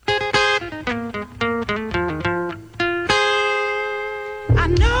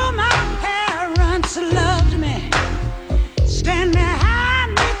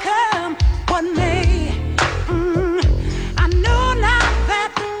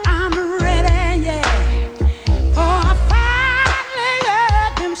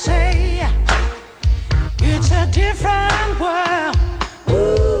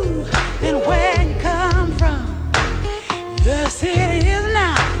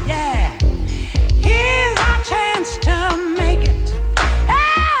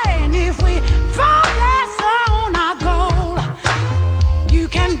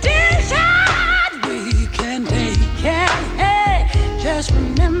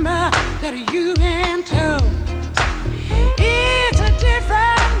room that you into. It's a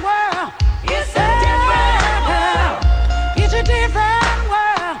different world. It's a different world. It's a different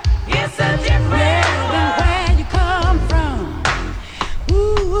world. It's a different world than where you come from.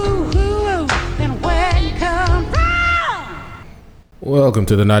 Ooh, than where you come from. Welcome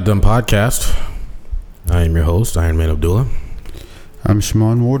to the Not Done Podcast. I am your host, Iron Man Abdullah. I'm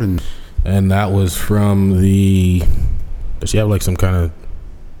Shimon Warden. And that was from the... Does she have like some kind of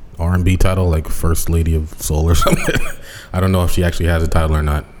R&B title, like First Lady of Soul or something? I don't know if she actually has a title or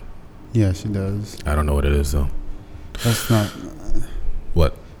not. Yeah, she does. I don't know what it is, though. That's not...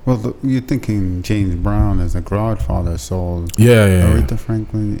 What? Well, you're thinking James Brown is the Godfather of Soul. Yeah. Aretha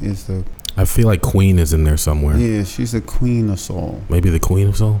Franklin is the... I feel like Queen is in there somewhere. Yeah, she's the Queen of Soul. Maybe the Queen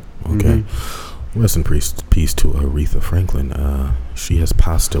of Soul? Okay. Mm-hmm. Rest in peace to Aretha Franklin. She has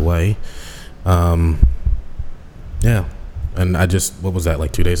passed away. Yeah. And what was that,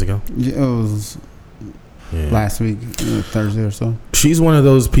 like 2 days ago? Yeah, it was last week, Thursday or so. She's one of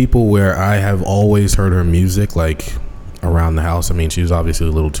those people where I have always heard her music, like, around the house. I mean, she was obviously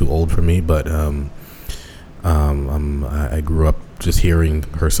a little too old for me, but I grew up just hearing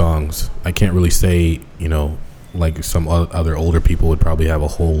her songs. I can't really say, like some other older people would probably have a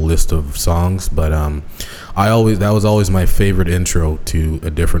whole list of songs, but that was always my favorite intro to A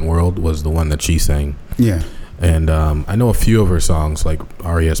Different World, was the one that she sang. Yeah. And I know a few of her songs, like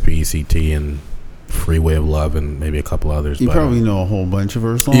R.E.S.P.E.C.T. and Freeway of Love, and maybe a couple others. You probably know a whole bunch of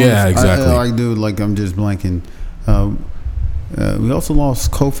her songs. Yeah, exactly. I do, like, I'm just blanking. We also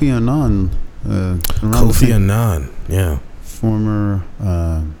lost Kofi Annan. Kofi Annan, yeah. Former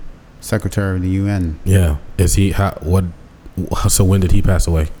Secretary of the UN. Yeah. Is he, so when did he pass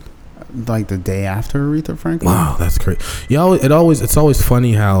away? Like the day after Aretha Franklin. Wow, that's crazy. Yeah, it's always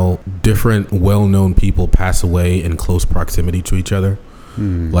funny how different well-known people pass away in close proximity to each other.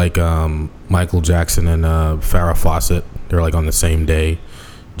 Like Michael Jackson and Farrah Fawcett, they're like on the same day.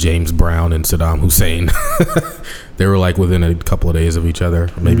 James Brown and Saddam Hussein, they were like within a couple of days of each other,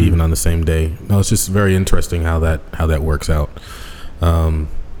 maybe even on the same day. No, it's just very interesting how that works out. But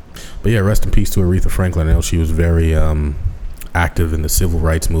yeah, rest in peace to Aretha Franklin. I know she was very active in the civil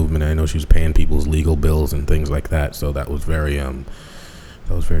rights movement. I know she was paying people's legal bills and things like that. So that was very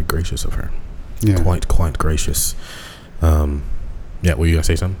gracious of her. Yeah, quite gracious. Yeah, were you gonna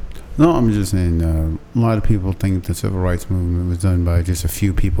say something? No, I'm just saying. A lot of people think the civil rights movement was done by just a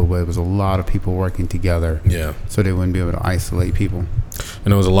few people, but it was a lot of people working together. Yeah. So they wouldn't be able to isolate people.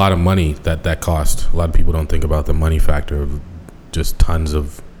 And it was a lot of money that cost. A lot of people don't think about the money factor of just tons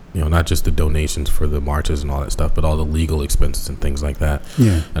of, not just the donations for the marches and all that stuff, but all the legal expenses and things like that.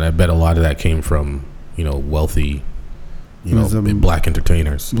 Yeah. And I bet a lot of that came from, wealthy, black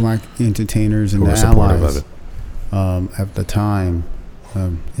entertainers. Black entertainers and the allies of it. At the time,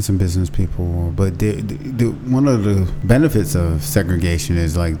 and some business people. But one of the benefits of segregation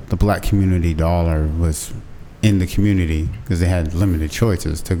is, like, the black community dollar was in the community because they had limited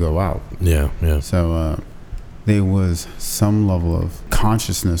choices to go out. Yeah. So there was some level of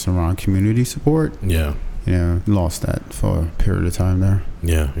consciousness around community support. Yeah. Lost that for a period of time there.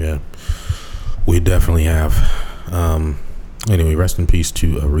 Yeah. We definitely have. Anyway, rest in peace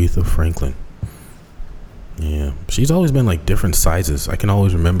to Aretha Franklin. Yeah. She's always been like different sizes. I can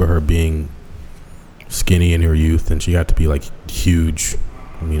always remember her being skinny in her youth, and she got to be like huge.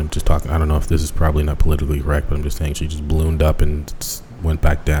 I mean, I'm just talking, I don't know if this is probably not politically correct, but I'm just saying she just ballooned up and went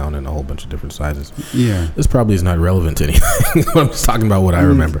back down in a whole bunch of different sizes. Yeah. This probably is not relevant to anything. I'm just talking about what I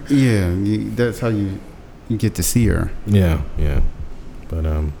remember. Yeah. That's how you get to see her. Yeah. But,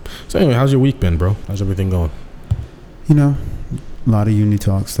 so anyway, how's your week been, bro? How's everything going? A lot of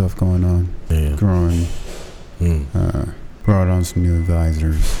Unitalk stuff going on. Yeah. Growing. Brought on some new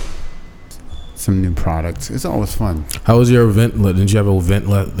advisors, some new products. It's always fun. How was your event? Did you have an event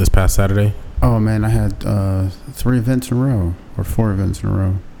this past Saturday? Oh man, I had 3 events in a row, or 4 events in a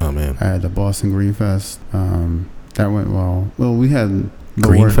row. Oh man, I had the Boston Green Fest. That went well. Well, we had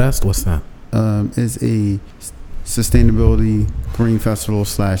Green Fest. What's that? It's a sustainability green festival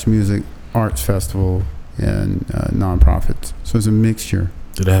 / music arts festival and nonprofits. So it's a mixture.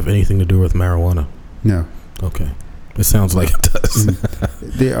 Did it have anything to do with marijuana? No. Okay. It sounds like it does.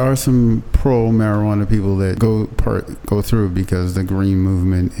 There are some pro-marijuana people that go through because the green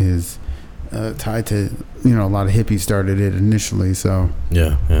movement is tied to, a lot of hippies started it initially. So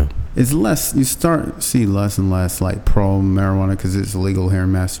yeah. It's less, you see less and less like pro-marijuana because it's illegal here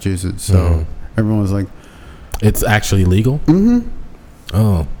in Massachusetts. So everyone was like... It's actually legal? Mm-hmm.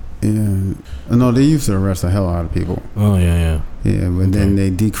 Oh. Yeah. No, they used to arrest the hell out of people. Oh, yeah. Yeah, but then they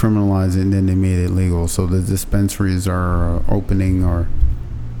decriminalized it and then they made it legal. So the dispensaries are opening or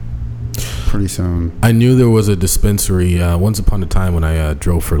pretty soon. I knew there was a dispensary once upon a time when I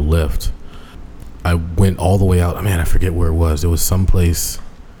drove for Lyft. I went all the way out. Man, I forget where it was. It was someplace.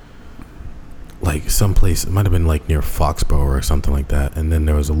 It might have been like near Foxborough or something like that. And then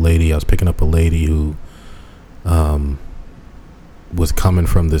there was a lady. I was picking up a lady who was coming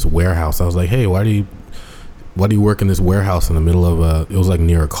from this warehouse. I was like, "Hey, why do you work in this warehouse in the middle of it was like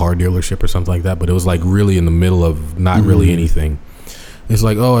near a car dealership or something like that, but it was like really in the middle of not really anything." It's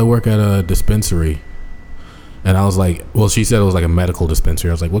like, "Oh, I work at a dispensary." And I was like, well, she said it was like a medical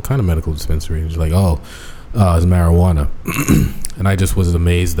dispensary. I was like, "What kind of medical dispensary?" And she's like, "Oh, it's marijuana." And I just was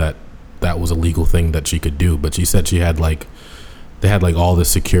amazed that was a legal thing that she could do. But she said they had like all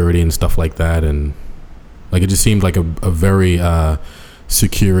this security and stuff like that. And like, it just seemed like a very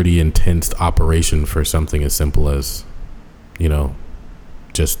security intense operation for something as simple as,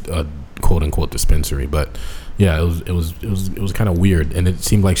 just a quote unquote dispensary. But yeah, it was kind of weird, and it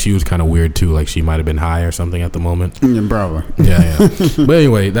seemed like she was kind of weird too. Like she might have been high or something at the moment. Yeah, probably. Yeah. But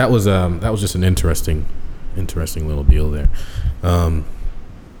anyway, that was just an interesting little deal there.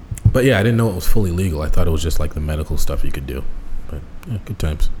 But yeah, I didn't know it was fully legal. I thought it was just like the medical stuff you could do. But yeah, good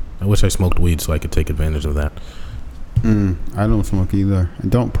times. I wish I smoked weed so I could take advantage of that. I don't smoke either. I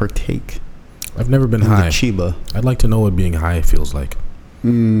don't partake. I've never been high. Chiba. I'd like to know what being high feels like.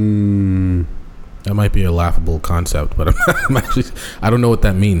 That might be a laughable concept, but I don't know what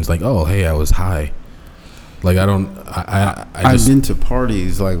that means. Like, oh, hey, I was high. Like, I've been to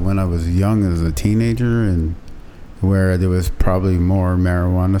parties like when I was young as a teenager, and where there was probably more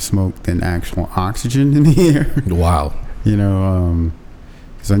marijuana smoke than actual oxygen in the air. Wow.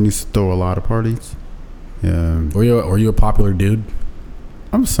 Because I used to throw a lot of parties. Yeah. Were you a popular dude?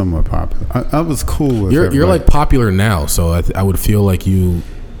 I'm somewhat popular. I was cool with You're like popular now, so I would feel like you're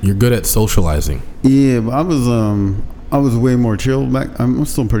good at socializing. Yeah, but I was way more chill back. I'm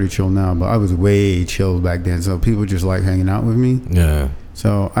still pretty chill now, but I was way chill back then. So people just like hanging out with me. Yeah.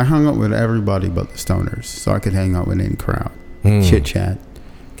 So I hung out with everybody but the stoners, so I could hang out with any crowd, chit chat.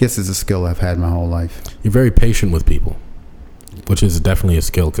 Guess it's a skill I've had my whole life. You're very patient with people, which is definitely a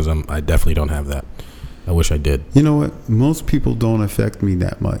skill because I definitely don't have that. I wish I did. You know what? Most people don't affect me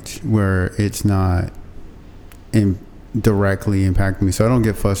that much, where it's not directly impacting me. So I don't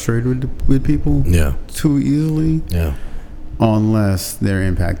get frustrated with people too easily. Yeah. Unless they're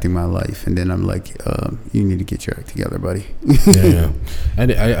impacting my life, and then I'm like, you need to get your act together, buddy. Yeah.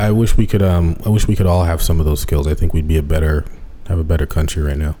 And I wish we could. I wish we could all have some of those skills. I think we'd be have a better country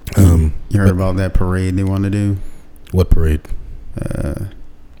right now. You heard about that parade they want to do? What parade?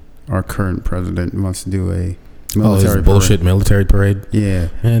 Our current president wants to do a military bullshit military parade. Yeah,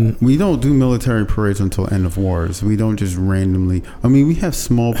 and we don't do military parades until end of wars. We don't just randomly. I mean, we have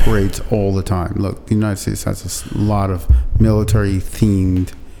small parades all the time. Look, the United States has a lot of military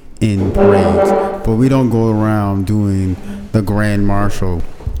themed in parades, but we don't go around doing the Grand Marshal.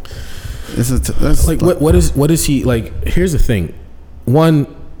 That's like what is he like? Here's the thing. One,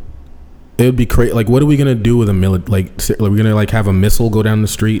 it would be crazy. Like, what are we gonna do with a like? Are we gonna like have a missile go down the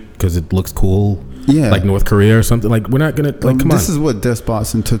street because it looks cool? Yeah, like North Korea or something. Like, we're not gonna come on. This is what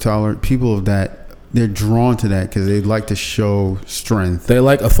despots and totalitarian people of that, they're drawn to that because they like to show strength. They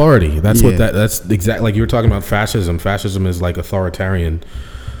like authority. That's what that's exactly like you were talking about fascism. Fascism is like authoritarian,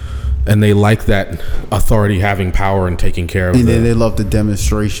 and they like that authority having power and taking care of. And then they love the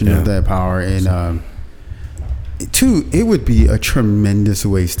demonstration of that power. And two, it would be a tremendous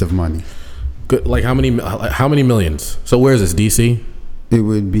waste of money. Good. Like how many millions? So where is this? DC? It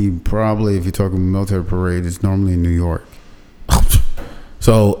would be probably, if you're talking military parade, it's normally in New York.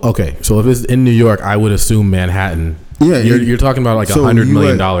 So if it's in New York, I would assume Manhattan. Yeah, you're talking about like $100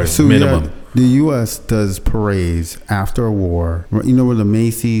 million minimum. The U.S. does parades after a war. You know where the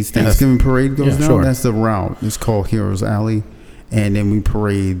Macy's Thanksgiving parade goes down? Sure. That's the route. It's called Heroes Alley, and then we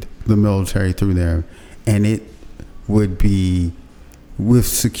parade the military through there, and it would be with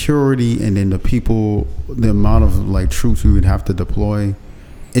security, and then the amount of like troops we would have to deploy,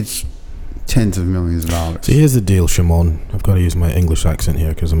 it's tens of millions of dollars. So here's the deal, Shimon. I've got to use my English accent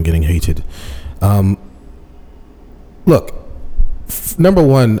here because I'm getting hated. Look, number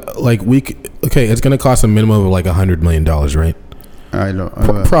one, like it's going to cost a minimum of like $100 million, right? I don't.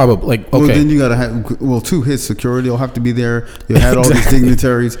 Probably. Like, okay. Well, then you gotta have. To his security, you'll have to be there. You had all these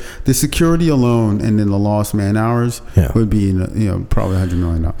dignitaries. The security alone, and then the lost man hours would be, probably $100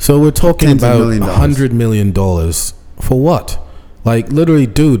 million. So we're talking about $100 million for what? Like, literally,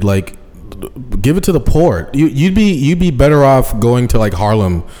 dude. Like, give it to the poor. You'd be better off going to like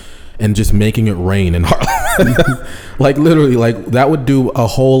Harlem and just making it rain in Harlem. Like, literally, like that would do a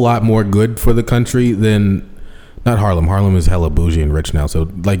whole lot more good for the country than Not Harlem. Harlem is hella bougie and rich now. So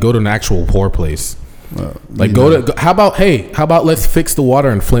like, go to an actual poor place. Like how about let's fix the water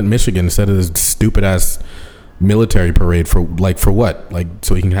in Flint, Michigan, instead of this stupid ass military parade for what? Like,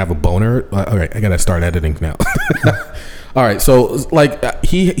 so he can have a boner? All right, I gotta start editing now. All right, so like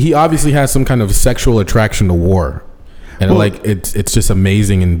he obviously has some kind of sexual attraction to war, and like it's just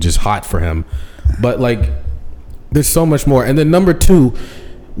amazing and just hot for him. But like, there's so much more. And then number two,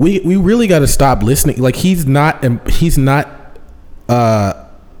 we really got to stop listening. Like he's not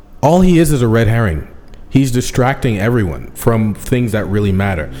all he is a red herring. He's distracting everyone from things that really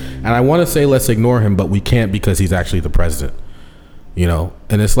matter. And I want to say let's ignore him, but we can't because he's actually the president. You know?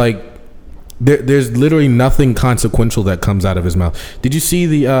 And it's like there's literally nothing consequential that comes out of his mouth. Did you see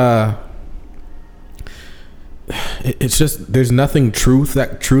the it's just there's nothing true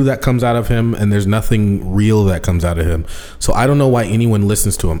that comes out of him, and there's nothing real that comes out of him. So I don't know why anyone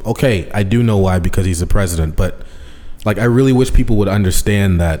listens to him. Okay, I do know why, because he's the president, but like I really wish people would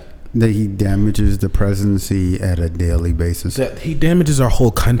understand that he damages the presidency at a daily basis. That he damages our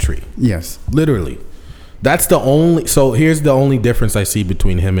whole country. Yes. Literally. That's the only... So here's the only difference I see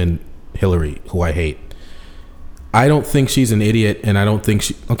between him and Hillary, who I hate. I don't think she's an idiot, and I don't think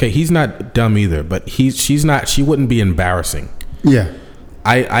she... Okay, he's not dumb either, but she's not... She wouldn't be embarrassing. Yeah.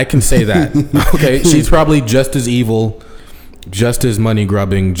 I can say that. Okay, she's probably just as evil, just as money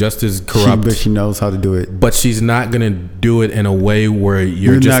grubbing, just as corrupt. But she knows how to do it. But she's not going to do it in a way where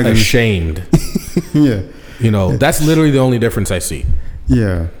you're just ashamed. Yeah. You know, that's literally the only difference I see.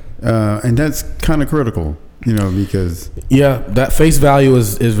 Yeah. And that's kind of critical, you know, because... Yeah, that face value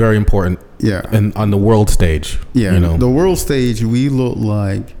is very important. Yeah. And on the world stage. Yeah. You know? The world stage, we look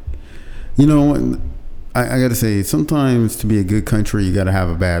like... You know, I got to say, sometimes to be a good country, you got to have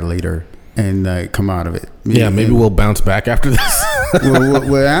a bad leader and come out of it. Yeah, maybe we'll bounce back after this. Well,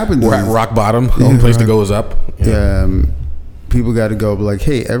 what happens We're at rock bottom. The only place to go is up. Yeah. People got to go like,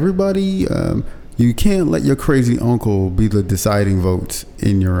 hey, everybody, you can't let your crazy uncle be the deciding votes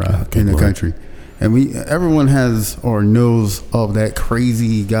in your in the country. And everyone has or knows of that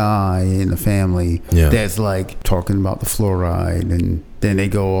crazy guy in the family that's like talking about the fluoride, and then they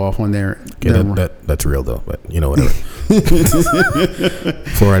go off on their... That's real though, but you know, whatever.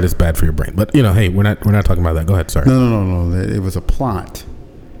 Fluoride is bad for your brain, but you know, hey, we're not talking about that. Go ahead. Sorry. No. It was a plot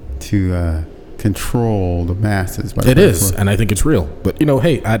to control the masses. It is, and I think it's real. But you know,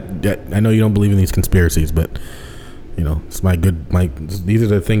 hey, I know you don't believe in these conspiracies, but you know, it's these are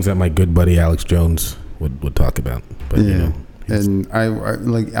the things that my good buddy Alex Jones would talk about. But you know, and I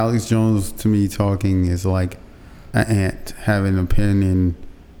like Alex Jones to me talking is like an ant having an opinion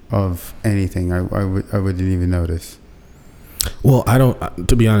of anything. I wouldn't even notice. Well, I don't.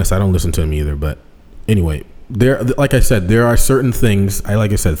 To be honest, I don't listen to him either. But anyway, like I said, there are certain things.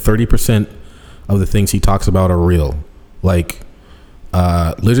 Like I said, 30% of the things he talks about are real. Like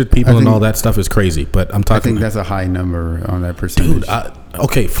lizard people and all that stuff is crazy. But I'm talking. I think that's a high number on that percentage. Dude,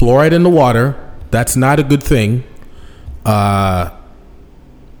 okay, fluoride in the water. That's not a good thing.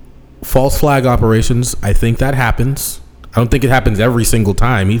 False flag operations. I think that happens. I don't think it happens every single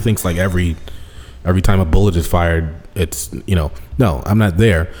time. He thinks like every time a bullet is fired, it's, you know, no, I'm not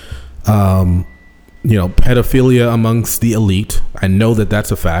there. You know, pedophilia amongst the elite. I know that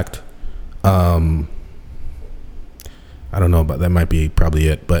that's a fact. I don't know about that. Might be probably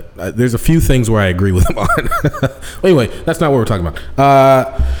it, but there's a few things where I agree with him on. Anyway, that's not what we're talking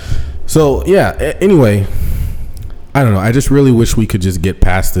about. So yeah. Anyway, I don't know. I just really wish we could just get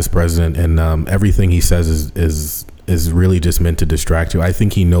past this president, and everything he says is really just meant to distract you. I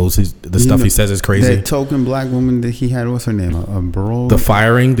think he knows the stuff he says is crazy. That token black woman that he had, what's her name? A bro. The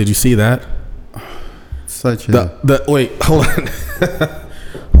firing. Did you see that? Such a wait. Hold on.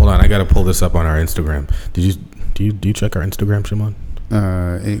 Hold on. I gotta pull this up on our Instagram. Do you check our Instagram, Shimon?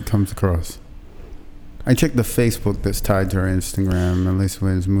 It comes across. I check the Facebook that's tied to our Instagram, at least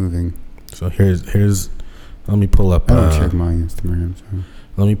when it's moving. So here's. Let me pull up. I don't check my Instagram. So.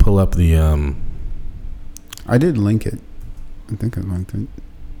 Let me pull up the. I did link it. I think I linked it.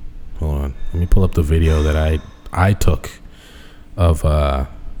 Hold on. Let me pull up the video that I took of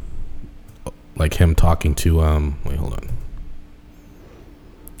like him talking to wait, hold on.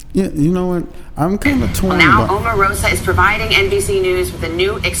 Yeah, you know what? I'm kind of torn. Now Omarosa is providing NBC News with a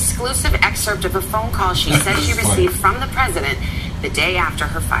new exclusive excerpt of a phone call she said she received from the president the day after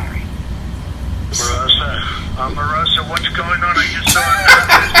her firing. Omarosa, what's going on? I just saw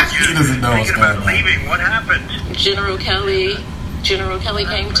it. He doesn't know what's going on. Leaving. What happened? General Kelly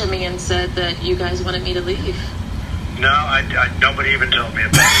came to me and said that you guys wanted me to leave. No, nobody even told me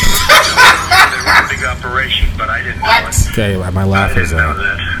about it. They were a big operation, but I didn't know it. Okay, my laugh is know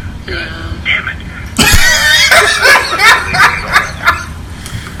that. Yeah. Damn it.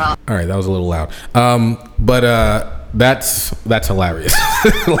 All right, that was a little loud. But that's hilarious.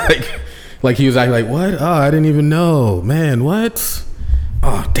 like he was acting like, what? Oh, I didn't even know, man. What?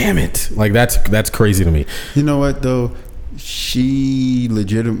 Oh, damn it! Like that's crazy to me. You know what though? She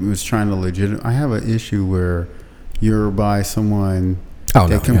was trying to I have an issue where you're by someone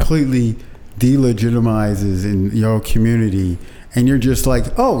that completely delegitimizes in your community, and you're just like,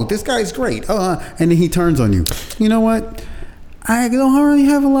 oh, this guy's great. And then he turns on you. You know what? I don't really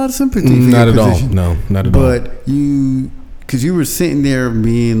have a lot of sympathy for not your at position. all. No, not at all. But because you were sitting there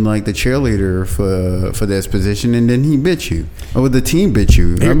being like the cheerleader for this position, and then he bit you, or the team bit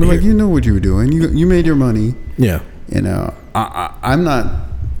you. I mean, like, you know what you were doing. You made your money. Yeah. You know, I'm not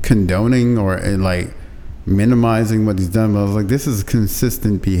condoning or like minimizing what he's done, but I was like, this is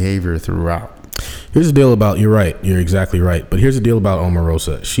consistent behavior throughout. Here's the deal about, you're right. You're exactly right. But here's the deal about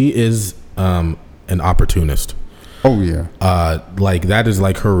Omarosa. She is an opportunist. Oh yeah. Like that is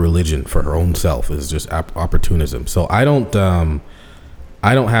like her religion for her own self is just opportunism. So I don't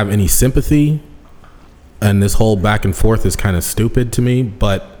have any sympathy, and this whole back and forth is kind of stupid to me,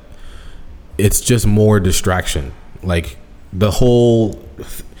 but it's just more distraction. Like the whole,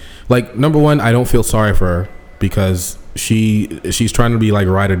 like, number one, I don't feel sorry for her because she's trying to be like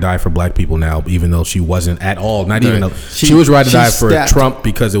ride or die for black people now, even though she wasn't at all. Not even though she was ride or die for Trump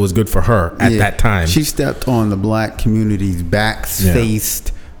because it was good for her at that time. She stepped on the black community's backs,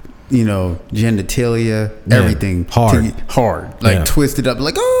 faced, you know, genitalia, everything hard, like twisted up,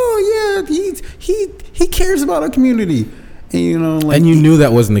 like, oh yeah, he cares about our community. And, you know, like, and you knew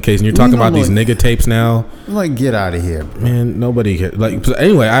that wasn't the case. And you're talking about these nigga tapes now. Like, get out of here, man. Nobody cares. Like,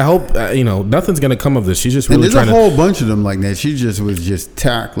 anyway, I hope nothing's gonna come of this. She's just really trying. There's a whole bunch of them like that. She just was just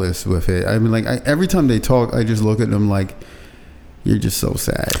tactless with it. I mean, like, every time they talk, I just look at them like, you're just so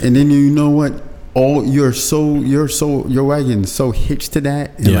sad. And then you know what? Your wagon's so hitched to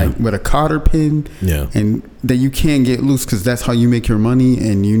that, and like with a cotter pin, and that you can't get loose because that's how you make your money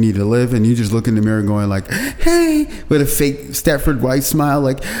and you need to live. And you just look in the mirror going like, hey, with a fake Stepford Wife smile,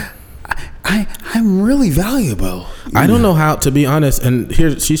 like, I'm really valuable. I don't know how, to be honest. And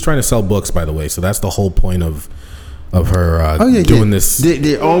here she's trying to sell books, by the way. So that's the whole point of her doing this.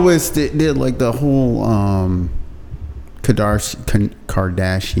 They're like the whole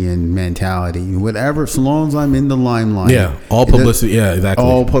Kardashian mentality, whatever, so long as I'm in the limelight, all publicity, exactly,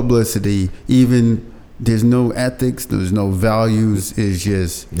 all publicity, even there's no ethics, there's no values, it's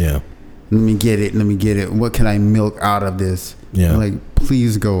just let me get it, what can I milk out of this? Like,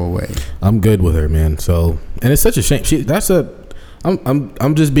 please go away. I'm good with her, man. So, and it's such a shame.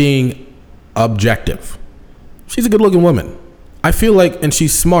 I'm just being objective. She's a good looking woman, I feel like, and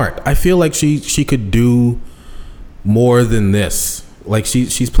she's smart. I feel like she could do more than this. Like,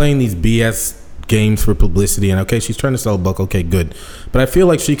 she's playing these BS games for publicity, and okay, she's trying to sell a book, okay, good, but I feel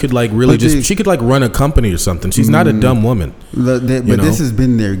like she could like really she could like run a company or something. She's not a dumb woman. But this has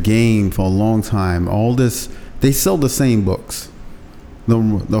been their game for a long time. All this, they sell the same books.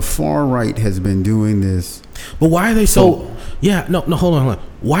 The far right has been doing this. But why are they so hold on.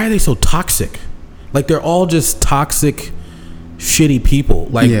 Why are they so toxic? Like, they're all just toxic, shitty people.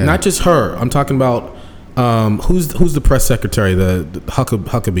 Like, not just her. I'm talking about who's the press secretary, the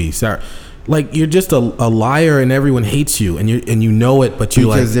Huckabee, Sarah. Like, you're just a liar, and everyone hates you, and you know it, but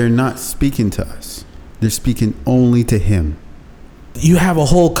because they're not speaking to us, they're speaking only to him. You have a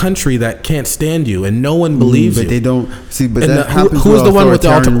whole country that can't stand you, and no one believes you. But they don't see. But and that happens. Who is the one with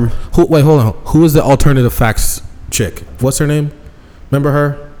the wait, hold on. Who is the alternative facts chick? What's her name? Remember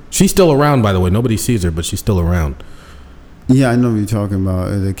her? She's still around, by the way. Nobody sees her, but she's still around. Yeah, I know what you're talking about.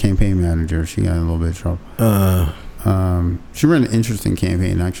 The campaign manager. She got in a little bit of trouble. She ran an interesting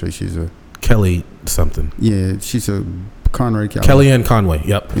campaign. Actually, she's a Kelly something. Yeah, she's a Conway. Kellyanne Conway.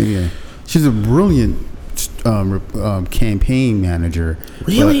 Yep. Yeah, she's a brilliant campaign manager.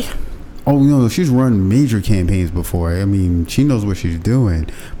 Really? She's run major campaigns before. I mean, she knows what she's doing.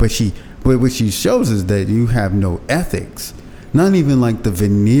 But what she shows is that you have no ethics. Not even like the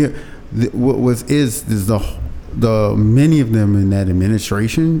veneer. The many of them in that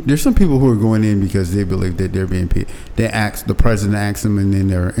administration. There's some people who are going in because they believe that they're being paid. The president acts them in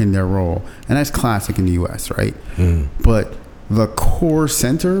their role, and that's classic in the U.S., right? But the core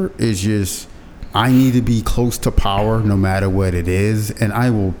center is just, I need to be close to power no matter what it is, and I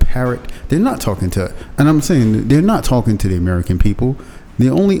will parrot. They're not talking to, and I'm saying they're not talking to the American people. The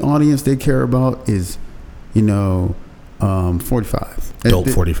only audience they care about is, 45.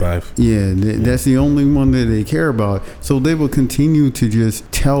 Adult 45. Yeah, that's the only one that they care about. So they will continue to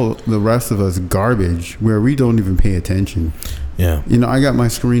just tell the rest of us garbage where we don't even pay attention. Yeah. You know, I got my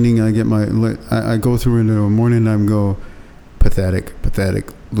screening. I get I go through in the morning. I go pathetic,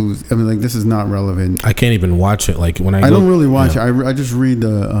 lose. I mean, like, this is not relevant. I can't even watch it. Like when I don't really watch it. I just read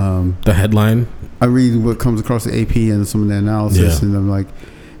the headline. I read what comes across the AP and some of the analysis, and I'm like,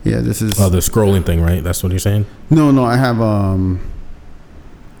 yeah, this is. Oh, the scrolling thing, right? That's what you're saying? No, I have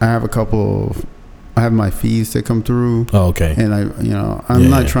a couple. I have my feeds that come through. Oh, okay. And I'm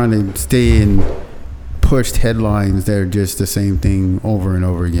not trying to stay in pushed headlines that are just the same thing over and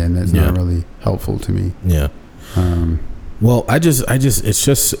over again. That's not really helpful to me. Yeah. Well,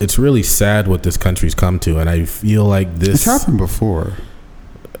 it's really sad what this country's come to, and I feel like this. It's happened before.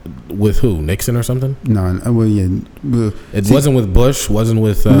 With who? Nixon or something? No, well, yeah. It wasn't with Bush. Wasn't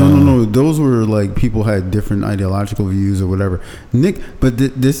with. No. Those were like people had different ideological views or whatever. But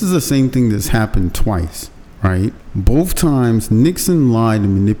this is the same thing that's happened twice, right? Both times Nixon lied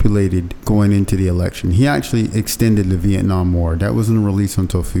and manipulated going into the election. He actually extended the Vietnam War. That wasn't released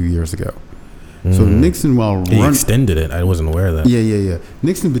until a few years ago. So Nixon, he extended it. I wasn't aware of that. Yeah.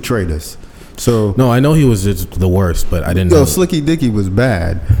 Nixon betrayed us. So no, I know he was just the worst, but I didn't know. Slicky Dicky was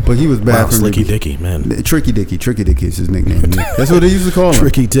bad, but he was bad for Slicky Dicky, man. Tricky Dicky is his nickname. That's what they used to call him.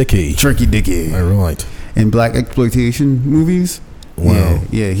 Tricky Dicky. All right. In black exploitation movies, wow.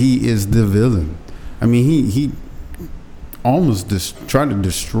 Yeah, he is the villain. I mean, he almost tried to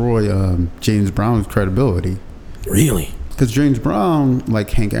destroy James Brown's credibility. Really? Because James Brown, like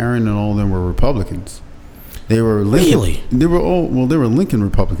Hank Aaron and all of them, were Republicans. They were Lincoln, really. They were Lincoln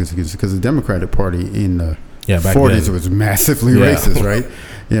Republicans because the Democratic Party in the back 40s then was massively racist, right?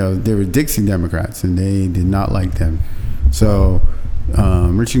 They were Dixie Democrats, and they did not like them. So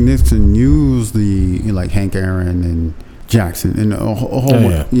Richard Nixon used like Hank Aaron and Jackson and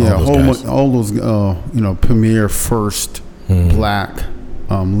all those premier first black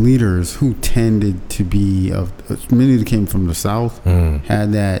leaders who tended to be many that came from the South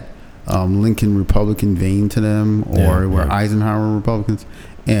had that Lincoln Republican vein to them, or were Eisenhower Republicans,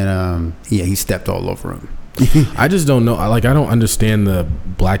 and he stepped all over them. I just don't know. I don't understand the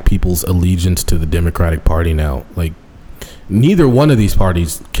black people's allegiance to the Democratic Party now. Like, neither one of these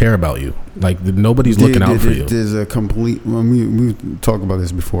parties care about you. Like, nobody's looking out for you. There's a complete. We've talked about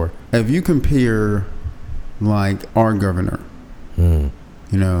this before. If you compare, like, our governor,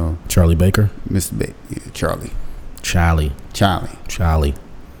 Charlie Baker, Mr. Charlie.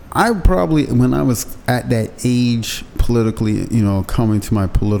 I probably, when I was at that age politically, coming to my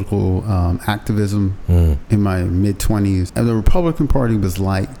political activism in my mid-20s, and the Republican Party was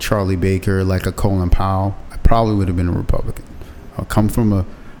like Charlie Baker, like a Colin Powell, I probably would have been a Republican. I come from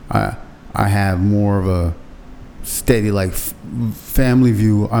I have more of a steady, like, family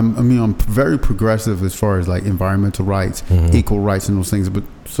view. I'm very progressive as far as, like, environmental rights, equal rights, and those things, but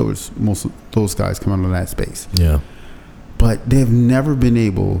so it's most of those guys come out of that space. Yeah. But they've never been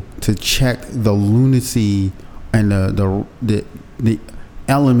able to check the lunacy and the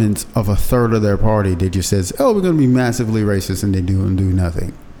elements of a third of their party that just says, "Oh, we're going to be massively racist," and they do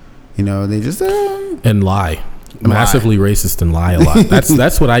nething. They just and lie, massively racist and lie a lot.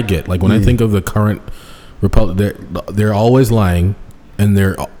 That's what I get. Like when I think of the current republic, they're always lying, and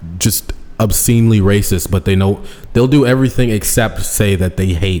they're just obscenely racist. But they'll do everything except say that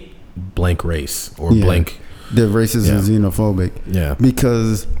they hate blank race or blank. They're racist and xenophobic. Yeah.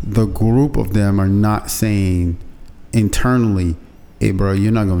 Because the group of them are not saying internally, "Hey, bro,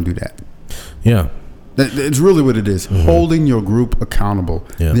 you're not going to do that." Yeah. It's really what it is. Holding your group accountable.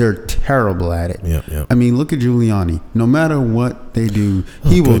 Yeah. They're terrible at it. Yeah. I mean, look at Giuliani. No matter what they do,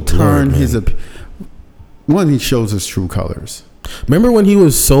 he will turn his... he shows his true colors. Remember when he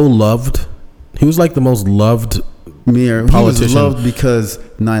was so loved? He was like the most loved... He was loved because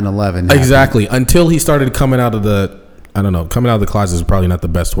 9/11 exactly, until he started coming out of the closet is probably not the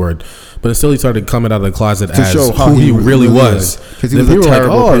best word, but until he started coming out of the closet as show how who he really was. Because he was a people were like,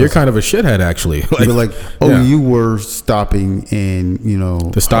 "Oh, person. You're kind of a shithead, actually." Like, they're like, you were stopping and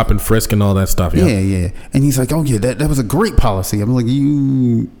the stop and frisk and all that stuff. Yeah. And he's like, "Oh yeah, that was a great policy." I'm like,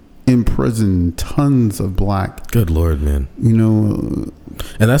 you imprisoned tons of black. Good Lord, man.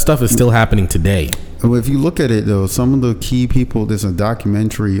 And that stuff is still happening today. If you look at it, though, some of the key people, there's a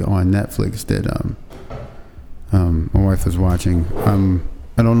documentary on Netflix that my wife is watching.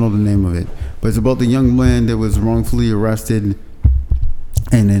 I don't know the name of it, but it's about the young man that was wrongfully arrested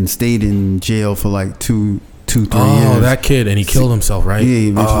and then stayed in jail for like 2-3 years. Oh, that kid, and he killed himself, right? Yeah, he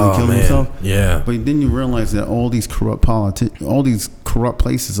eventually killed himself. Yeah. But then you realize that all these corrupt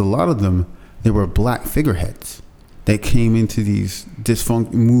places, a lot of them, they were black figureheads that came into these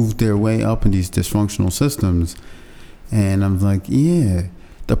moved their way up in these dysfunctional systems. And I'm like,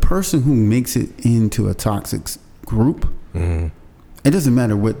 the person who makes it into a toxic group Mm-hmm. It doesn't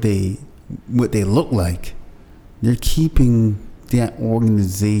matter what they look like. They're keeping that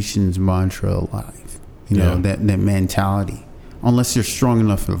organization's mantra alive. You know, that mentality. Unless you're strong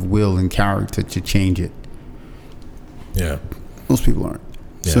enough of will and character to change it. Yeah. Most people aren't.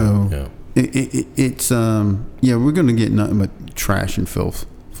 Yeah, so it's we're gonna get nothing but trash and filth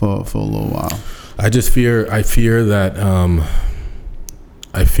for a little while. I fear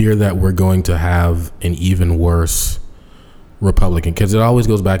that we're going to have an even worse Republican, because it always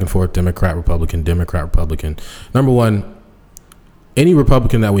goes back and forth, Democrat, Republican. Number one, any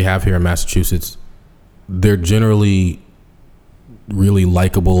Republican that we have here in Massachusetts, they're generally really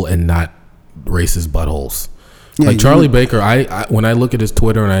likable and not racist buttholes. Yeah, like Charlie Baker, I when I look at his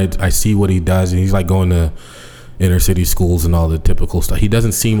Twitter and I see what he does, and he's like going to inner city schools and all the typical stuff. He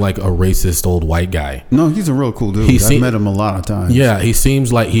doesn't seem like a racist old white guy. No, he's a real cool dude. I've met him a lot of times. Yeah, he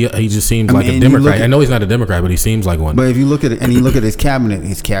seems like he just seems like a Democrat. I know he's not a Democrat, but he seems like one. But if you look at it and you look at his cabinet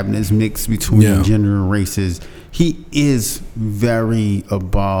is mixed between gender and races. He is very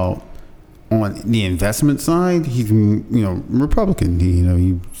about on the investment side. He's Republican.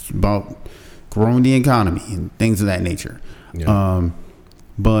 He's about growing the economy and things of that nature. Yeah.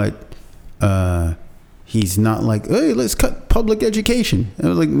 But he's not like, hey, let's cut public education. I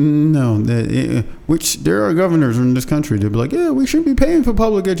was like, no. Which there are governors in this country. They'll be like, yeah, we should be paying for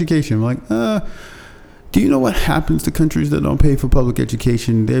public education. I'm like, do you know what happens to countries that don't pay for public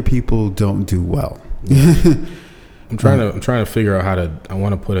education? Their people don't do well. Yeah. I'm trying to figure out how to. I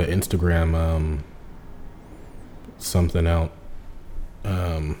want to put an Instagram something out.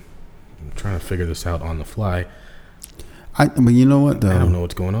 I'm trying to figure this out on the fly. But you know what though? I don't know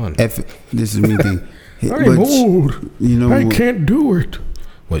what's going on. This is me thinking. I'm old. I can't do it.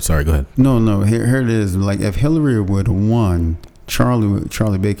 Wait, sorry. Go ahead. No. Here it is. Like if Hillary would have won,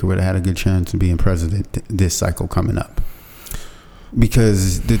 Charlie Baker would have had a good chance of being president this cycle coming up.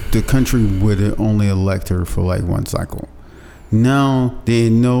 Because the country would only elect her for like one cycle. Now,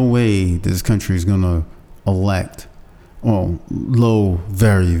 there's no way this country is going to elect,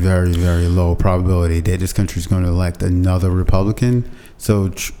 very, very, very low probability that this country is going to elect another Republican.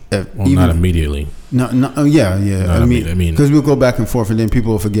 So, not immediately. No, yeah. I mean, because we'll go back and forth and then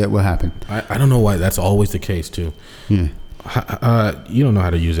people will forget what happened. I don't know why that's always the case, too. Yeah. You don't know how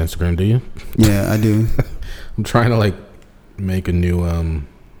to use Instagram, do you? Yeah, I do. I'm trying to, make a new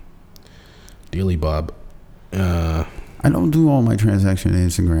dealy bob. I don't do all my transactions on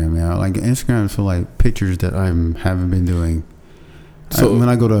Instagram, man. Like Instagram is for pictures that I haven't been doing. So when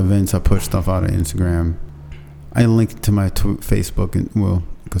I go to events, I push stuff out of Instagram. I link it to my Facebook,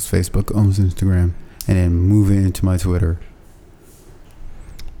 because Facebook owns Instagram, and then move it into my Twitter.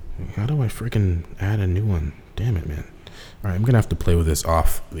 How do I freaking add a new one? Damn it, man! All right, I'm gonna have to play with this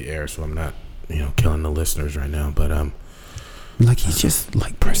off the air, so I'm not, killing the listeners right now. But he's just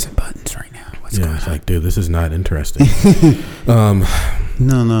pressing buttons right now. What's going on? It's like, dude, this is not interesting. No.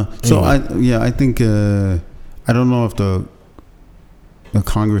 So anyway. I think I don't know if the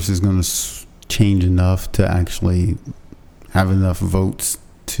Congress is going to change enough to actually have enough votes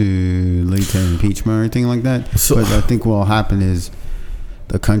to lead to impeachment or anything like that. So, but I think what will happen is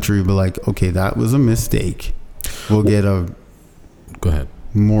the country will be like, okay, that was a mistake. We'll get a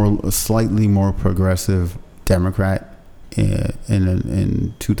slightly more progressive Democrat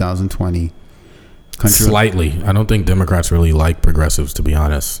in 2020. Slightly. I don't think Democrats really like progressives, to be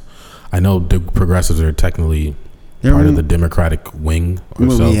honest. I know the progressives are technically part of the Democratic wing.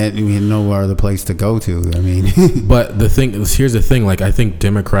 We had no other place to go to. I mean, but here's the thing. I think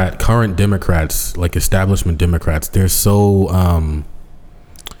current Democrats, establishment Democrats, they're so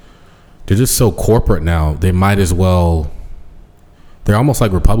they're just so corporate now. They might as well. They're almost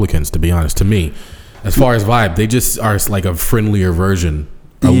like Republicans, to be honest. To me, as far as vibe, they just are like a friendlier version,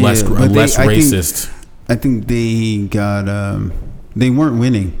 less racist. I think they got they weren't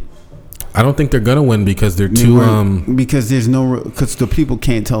winning. I don't think they're gonna win because they're too because the people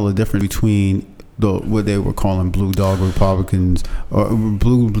can't tell the difference between what they were calling blue dog Republicans or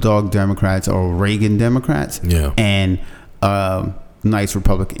blue dog Democrats or Reagan Democrats, and nice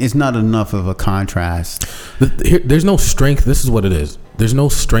Republican. It's not enough of a contrast. There's no strength. This is what it is. There's no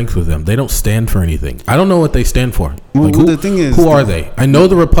strength with them. They don't stand for anything. I don't know what they stand for. The thing is, who are they? I know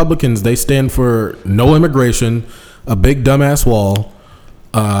the Republicans. They stand for no immigration, a big dumbass wall.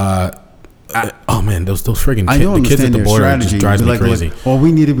 Oh man, those friggin' the kids at the border just drives me crazy.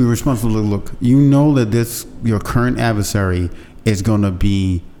 We need to be responsible. Look, you know that your current adversary is going to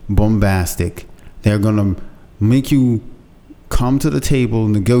be bombastic. They're going to make you come to the table,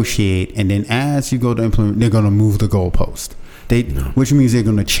 negotiate, and then as you go to implement, they're going to move the goalpost. Which means they're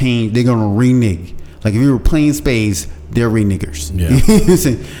going to change. They're going to renege. Like if you were playing spades, they're re-niggers. Yeah.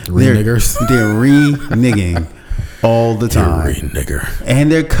 Re-niggers? They're re-nigging all the time. Re-nigger.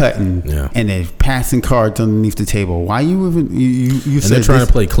 And they're cutting. Yeah. And they're passing cards underneath the table. Why you even you And said they're trying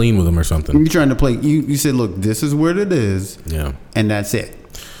to play clean with them or something. You're trying to play. You said, look, this is what it is. Yeah. And that's it.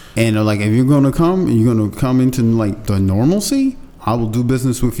 And like, if you're gonna come into like the normalcy, I will do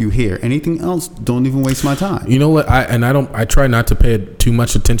business with you here. Anything else, don't even waste my time. You know what? I try not to pay too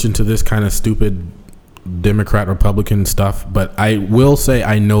much attention to this kind of stupid Democrat Republican stuff, but I will say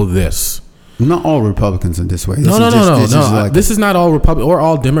I know this. Not all Republicans are this way. No. This is not all Republicans or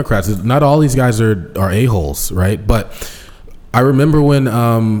all Democrats. Not all these guys are a-holes, right? But I remember when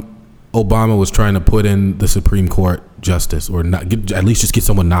Obama was trying to put in the Supreme Court justice, or not, at least just get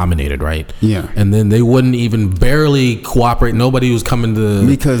someone nominated, right? Yeah. And then they wouldn't even barely cooperate. Nobody was coming to,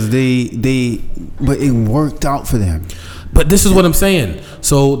 because but it worked out for them. But this is what I'm saying.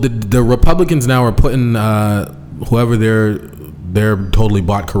 So the Republicans now are putting whoever they're totally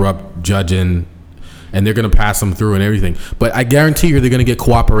bought corrupt judge in, and they're going to pass them through and everything. But I guarantee you they're going to get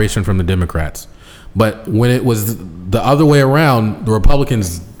cooperation from the Democrats. But when it was the other way around, the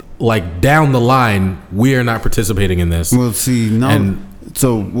Republicans, like down the line, we are not participating in this. Well, see, now,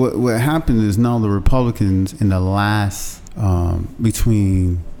 so what happened is now the Republicans in the last,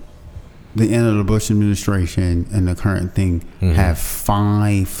 between the end of the Bush administration and the current thing, have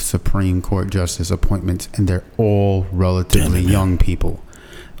 5 Supreme Court justice appointments, and they're all relatively young people.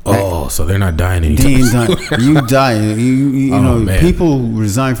 Oh, so they're not dying anytime soon. You die. You know, man. People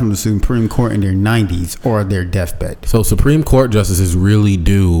resign from the Supreme Court in their 90s or their deathbed. So Supreme Court justices really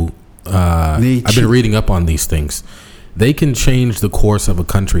do. I've been reading up on these things. They can change the course of a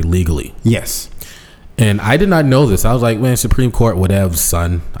country legally. Yes. And I did not know this. I was like, man, Supreme Court, whatever,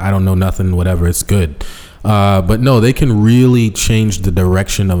 son. I don't know nothing, whatever. It's good. But no, they can really change the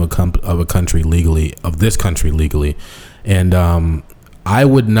direction of a country legally, of this country legally. And I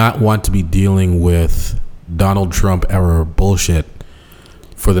would not want to be dealing with Donald Trump era bullshit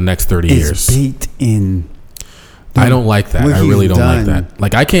for the next 30 years. It's baked in. I don't like that. I really don't like that.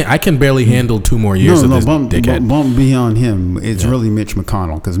 Like I can barely handle 2 more years of this dickhead. Bump beyond him. It's really Mitch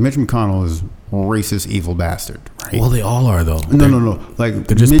McConnell, because Mitch McConnell is racist, evil bastard. Right? Well, they all are though. No. Like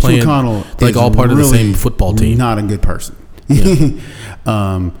they're just Mitch playing, McConnell, like all part of the same football team. Not a good person.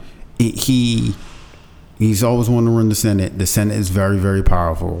 Yeah. He's always wanted to run the Senate. The Senate is very, very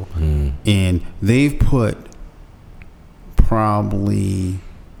powerful, and they've put probably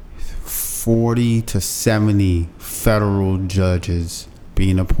 40 to 70 federal judges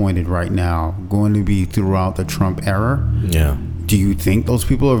being appointed right now, going to be throughout the Trump era. Yeah. Do you think those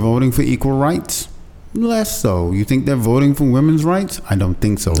people are voting for equal rights? Less so. You think they're voting for women's rights? I don't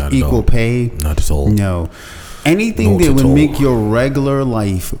think so. Not Equal pay? Not at all. No. Anything that would make your regular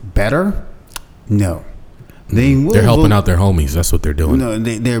life better? No. They're helping out their homies. That's what they're doing. No,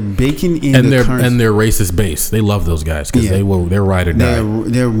 they're baking in and they're racist base. They love those guys because they're ride or die.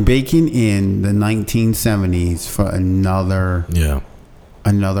 They're baking in the 1970s for another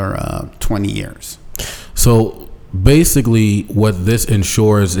 20 years. So basically, what this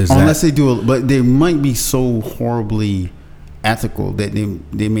ensures is unless they do, but they might be so horribly ethical that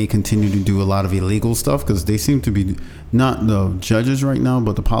they may continue to do a lot of illegal stuff, because they seem to be, not the judges right now,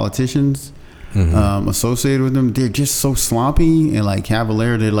 but the politicians associated with them. They're just so sloppy and like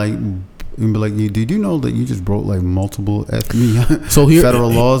cavalier. They're like, and be like, did you know that you just broke like multiple federal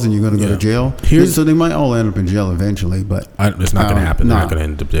laws and you're going to go to jail? So they might all end up in jail eventually, but it's not going to happen. They're not going to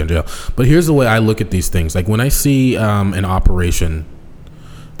end up in jail. But here's the way I look at these things. Like when I see an operation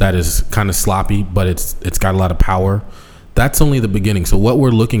that is kind of sloppy, but it's got a lot of power, that's only the beginning. So what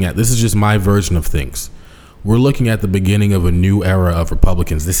we're looking at, this is just my version of things. We're looking at the beginning of a new era of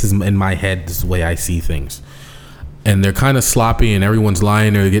Republicans. This is in my head. This is the way I see things. And they're kind of sloppy, and everyone's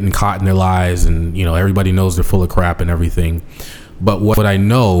lying. They're getting caught in their lies, and everybody knows they're full of crap and everything. But what I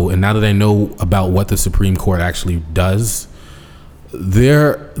know, and now that I know about what the Supreme Court actually does,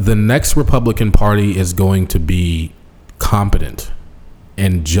 the next Republican Party is going to be competent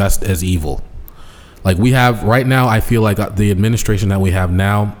and just as evil. Like we have right now, I feel like the administration that we have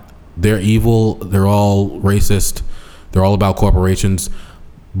now, they're evil. They're all racist. They're all about corporations.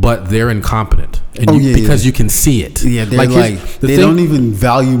 But they're incompetent, and because you can see it. Yeah, they're like they don't even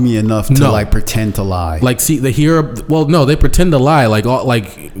value me enough to like pretend to lie. Like, see, they pretend to lie.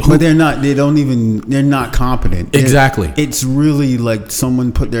 But they're not. They're not competent. Exactly. It's really like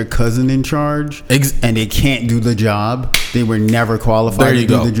someone put their cousin in charge, and they can't do the job. They were never qualified to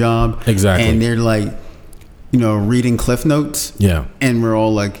do the job. Exactly. And they're like, reading Cliff Notes. Yeah. And we're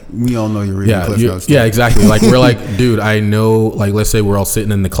all like, we all know you're reading Cliff Notes. Yeah, exactly. Like, we're like, dude, I know, like, let's say we're all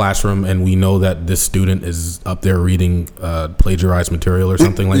sitting in the classroom and we know that this student is up there reading plagiarized material or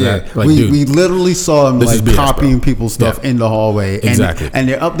something like that. Like, we literally saw him like BS, copying bro. people's stuff in the hallway. Exactly. And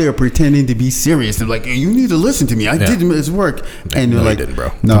they're up there pretending to be serious. They're like, hey, you need to listen to me. I did this work. And they're like, you didn't,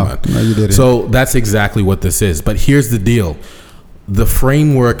 bro. No, you didn't. So that's exactly what this is. But here's the deal. The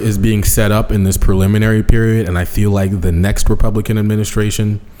framework is being set up in this preliminary period, and I feel like the next Republican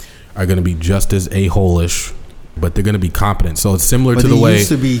administration are going to be just as a-hole-ish, but they're going to be competent. So it's similar to the way... They used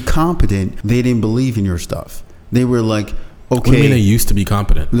to be competent. They didn't believe in your stuff. They were like, okay... What do you mean they used to be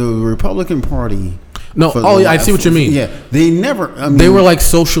competent? The Republican Party... No, I see what you mean. Yeah, they never... they were like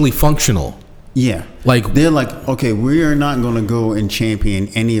socially functional. Yeah. Like, they're like, okay, we are not going to go and champion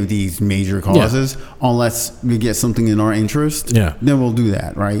any of these major causes unless we get something in our interest. Yeah. Then we'll do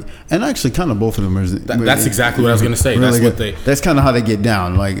that, right? And actually, kind of both of them are. That's exactly what I was going to say. Really That's kind of how they get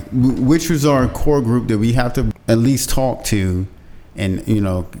down. Like, which is our core group that we have to at least talk to,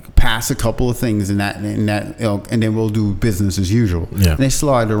 and pass a couple of things in that ilk, and then we'll do business as usual. Yeah. And they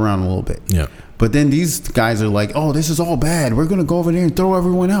slide around a little bit. Yeah. But then these guys are like, oh, this is all bad. We're going to go over there and throw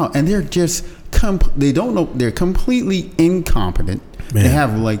everyone out. And they're just, they don't know. They're completely incompetent. Man. They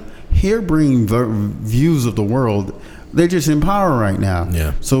have like harebrained views of the world. They're just in power right now.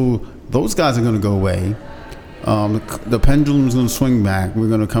 Yeah. So those guys are going to go away. The pendulum's going to swing back. We're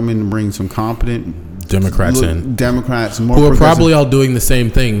going to come in and bring some competent Democrats more who are probably all doing the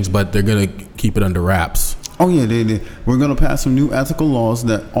same things, but they're going to keep it under wraps. Oh yeah, we're gonna pass some new ethical laws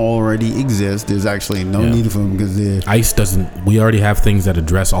that already exist. There's actually no need for them because ICE doesn't. We already have things that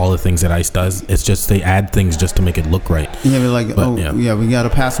address all the things that ICE does. It's just they add things just to make it look right. Yeah, we're like, we got to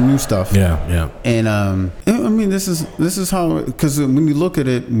pass some new stuff. Yeah. And I mean, this is how, because when you look at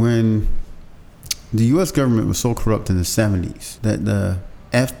it, when the U.S. government was so corrupt in the 70s that the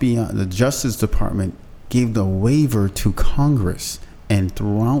FBI, the Justice Department, gave the waiver to Congress and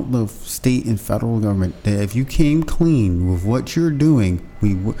throughout the state and federal government that if you came clean with what you're doing,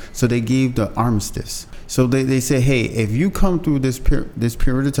 so they gave the armistice. So they say, hey, if you come through this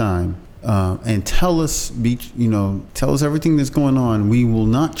period of time and tell us everything that's going on, we will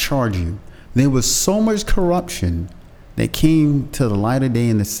not charge you. There was so much corruption that came to the light of day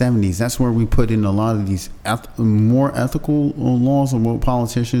in the 70s. That's where we put in a lot of these more ethical laws on what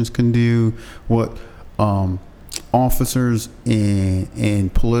politicians can do, what officers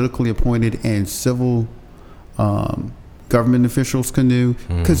and politically appointed and civil government officials can do,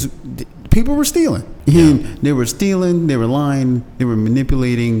 because people were stealing. They were stealing, they were lying, they were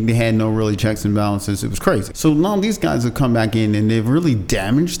manipulating, they had no really checks and balances. It was crazy. So now these guys have come back in and they've really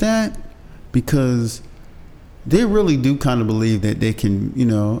damaged that, because they really do kind of believe that they can,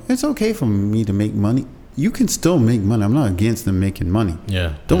 it's okay for me to make money. You can still make money. I'm not against them making money.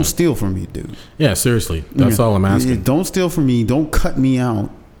 Yeah. Don't steal from me, dude. Yeah, seriously. That's all I'm asking. Don't steal from me. Don't cut me out.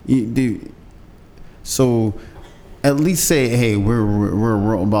 So at least say, hey,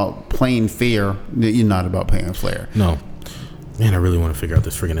 we're about playing fair. You're not about playing fair. No. Man, I really want to figure out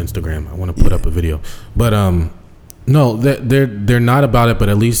this friggin' Instagram. I want to put up a video. But no, they're not about it, but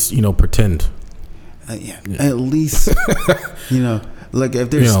at least, pretend. At least, like if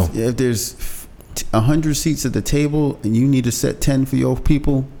there's 100 seats at the table and you need to set 10 for your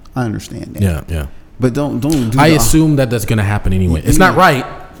people, I understand that. Yeah. But don't do I assume that's going to happen anyway. It's not right.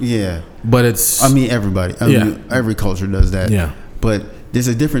 Yeah. But it's... everybody. Every culture does that. Yeah. But there's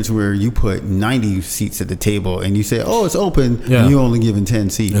a difference where you put 90 seats at the table and you say, oh, it's open, and you're only given 10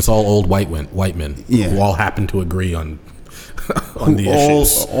 seats. It's all old white men who all happen to agree on the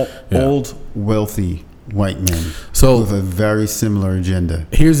issues. Old, wealthy white men with a very similar agenda.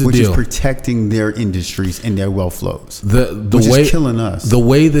 Here's the deal. Which is protecting their industries and their wealth flows. Which is killing us. The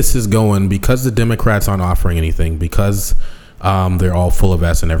way this is going, because the Democrats aren't offering anything, because they're all full of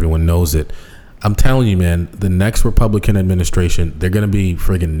S and everyone knows it, I'm telling you, man, the next Republican administration, they're going to be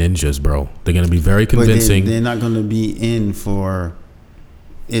friggin' ninjas, bro. They're going to be very convincing. But they're not going to be in for...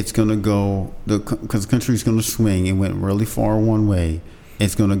 It's going to go... Because the country's going to swing. It went really far one way.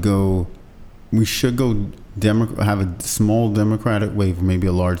 It's going to go... We should go have a small Democratic wave, or maybe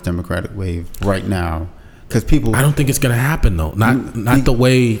a large Democratic wave right now, because people. I don't think it's going to happen though. Not the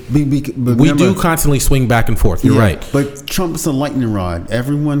way but we do constantly swing back and forth. You're right. But Trump's a lightning rod.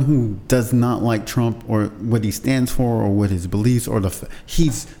 Everyone who does not like Trump or what he stands for or what his beliefs or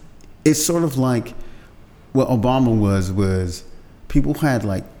it's sort of like what Obama was. People had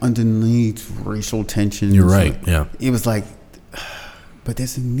like underneath racial tensions. You're right. It was like, but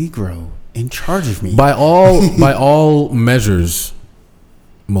there's a Negro in charge of me. By all measures,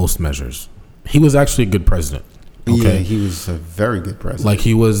 most measures, he was actually a good president. Yeah, he was a very good president. Like,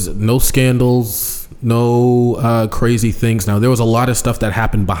 he was no scandals, no crazy things. Now, there was a lot of stuff that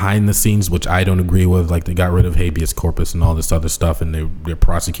happened behind the scenes, which I don't agree with. Like, they got rid of habeas corpus and all this other stuff, and they're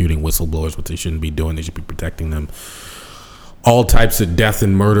prosecuting whistleblowers, which they shouldn't be doing. They should be protecting them. All types of death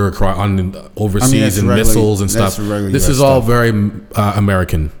and murder overseas, and missiles and stuff. This is all very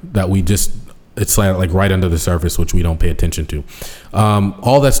American, that we just, it's like right under the surface, which we don't pay attention to.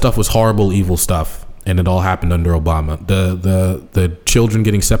 All that stuff was horrible, evil stuff, and it all happened under Obama. The children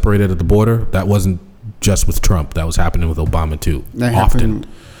getting separated at the border, that wasn't just with Trump. That was happening with Obama too. That often.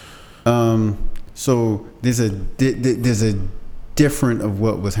 So there's a different of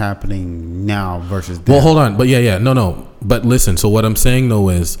what was happening now versus then. Well, hold on, but no. But listen, so what I'm saying though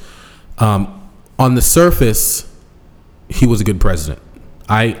is, on the surface, he was a good president.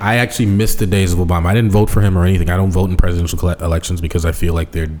 I actually missed the days of Obama. I didn't vote for him or anything. I don't vote in presidential elections because I feel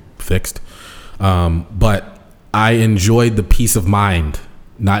like they're fixed. But I enjoyed the peace of mind,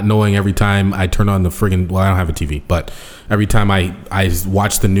 not knowing every time I turn on the friggin', well, I don't have a TV, but every time I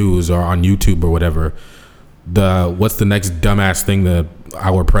watch the news or on YouTube or whatever, what's the next dumbass thing that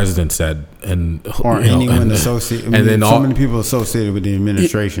our president said, or anyone associated, and then so many people associated with the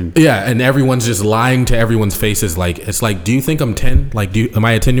administration. Yeah, and everyone's just lying to everyone's faces. Like, it's like, do you think I'm 10? Like, am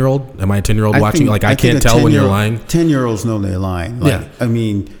I a 10-year-old? Am I a 10-year-old watching? Like, I can't tell when you're lying. 10-year-olds know they're lying. Like, yeah, I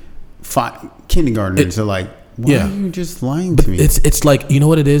mean, kindergartners are like, why are you just lying to me? It's like, you know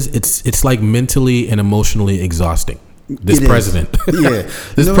what it is? It's like mentally and emotionally exhausting. This president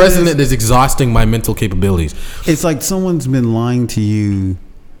is exhausting my mental capabilities. It's like someone's been lying to you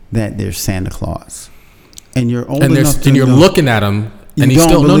that there's Santa Claus, and you're old enough to and you're looking at him, and he's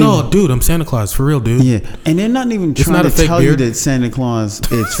still no, dude, I'm Santa Claus for real, dude. Yeah, and they're not even trying to tell you that Santa Claus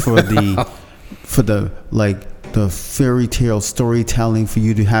is for the fairy tale storytelling for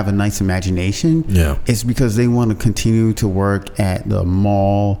you to have a nice imagination. Yeah, it's because they want to continue to work at the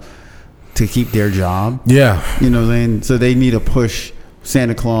mall to keep their job. Yeah. You know what I'm saying? So they need to push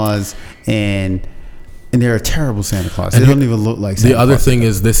Santa Claus, and they're a terrible Santa Claus. They don't even look like Santa Claus. The other thing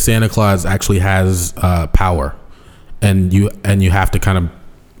is, this Santa Claus actually has power, and you have to kind of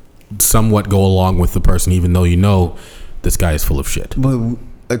somewhat go along with the person, even though you know this guy is full of shit. But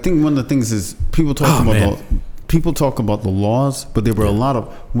I think one of the things is people talk about the laws, but there were a lot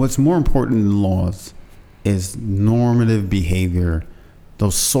of, what's more important than laws is normative behavior.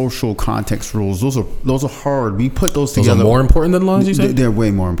 Those social context rules, those are hard. We put those together. Those are more important than laws, you say? They're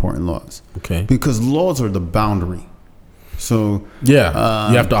way more important than laws. Okay. Because laws are the boundary. So yeah,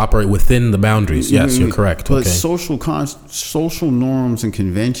 you have to operate within the boundaries. Yes, you're correct. But social norms and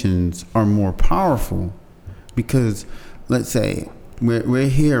conventions are more powerful, because let's say we're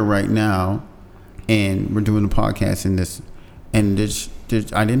here right now, and we're doing a podcast in this, and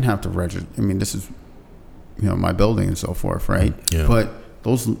I didn't have to register. I mean, this is, my building and so forth, right? Yeah. But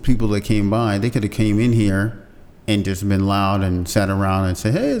those people that came by, they could have came in here and just been loud and sat around and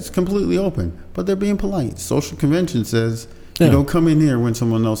say, hey, it's completely open. But they're being polite. Social convention says you don't come in here when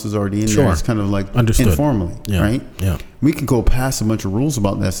someone else is already in there. It's kind of like informally, right? Yeah. We could go past a bunch of rules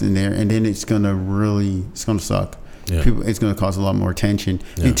about this in there, and then it's going to suck. Yeah. It's going to cause a lot more attention.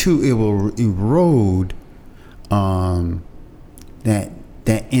 Yeah. And two, it will erode that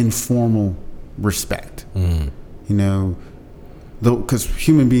informal respect. Because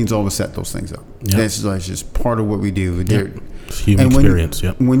human beings always set those things up. Yep. That's just part of what we do. It's human experience.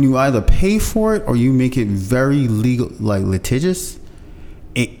 When you either pay for it or you make it very legal, like litigious,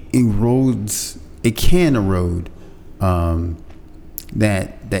 it erodes. It can erode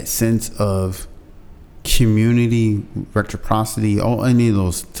that sense of community, reciprocity, any of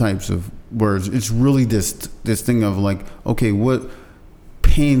those types of words. It's really this thing of like, okay, what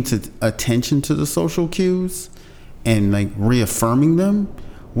paying attention to the social cues and like reaffirming them.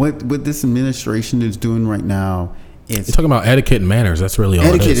 What this administration is doing right now is, you're talking about etiquette and manners. That's really all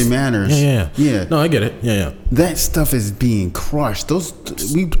it is. Etiquette and manners. Yeah. No, I get it. Yeah. That stuff is being crushed.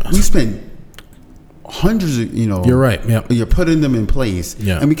 We spent hundreds of, You're right. Yeah. You're putting them in place.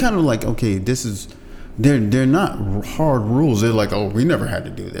 Yeah. And we kind of like, okay, this is, they're not hard rules. They're like, oh, we never had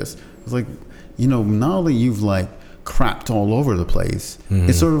to do this. It's like, not only you've like crapped all over the place,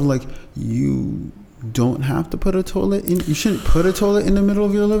 it's sort of like you don't have to put a toilet in. You shouldn't put a toilet in the middle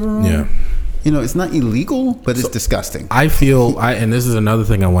of your living room. Yeah. It's not illegal, but it's disgusting. I feel, and this is another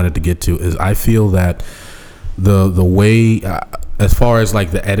thing I wanted to get to, is I feel that the way, as far as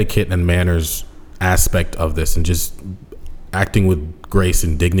like the etiquette and manners aspect of this, and just acting with grace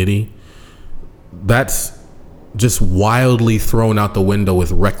and dignity, that's just wildly thrown out the window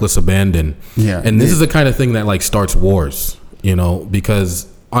with reckless abandon. Yeah. And this is the kind of thing that like starts wars, because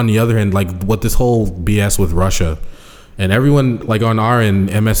on the other hand, like what this whole BS with Russia and everyone, like on our end,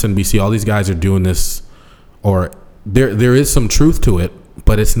 MSNBC, all these guys are doing this, or there is some truth to it,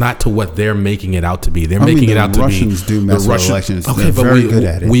 but it's not to what they're making it out to be. They're making it out to be. Russians do mess with elections. Okay, they're but very good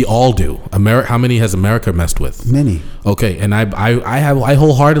at it. We all do. How many has America messed with? Many. Okay, and I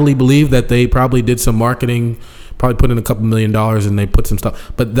wholeheartedly believe that they probably did some marketing, probably put in a couple $1 million and they put some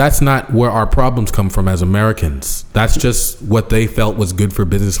stuff. But that's not where our problems come from as Americans. That's just what they felt was good for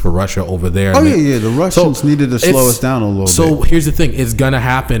business for Russia over there. Oh, yeah. The Russians needed to slow us down a little bit. So here's the thing. It's going to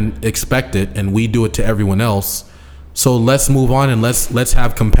happen. Expect it. And we do it to everyone else. So let's move on and let's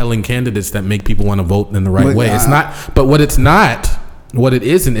have compelling candidates that make people want to vote in the right way. It's not. But what it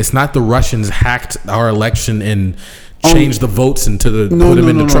isn't, it's not the Russians hacked our election and change the votes into put them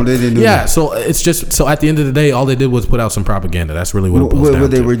into Trump. They didn't do that. So it's just at the end of the day, all they did was put out some propaganda. That's really what it boils down to.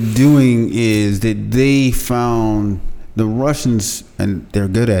 What they were doing is that they found the Russians, and they're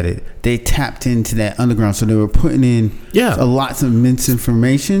good at it. They tapped into that underground, so they were putting in lots of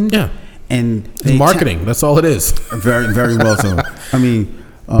misinformation. Yeah, and marketing. That's all it is. Very, very well so. I mean.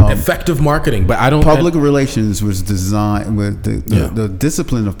 Effective marketing, but I don't. Public relations was designed with the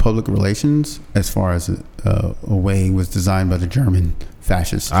discipline of public relations, as far as a way, was designed by the German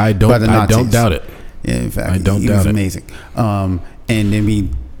fascists. I don't doubt it. Yeah, in fact, I don't doubt it was it. Amazing. And I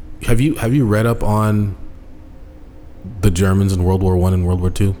mean, have you read up on the Germans in World War I and World War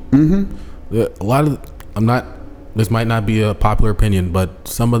II? Mm-hmm. A lot of this might not be a popular opinion, but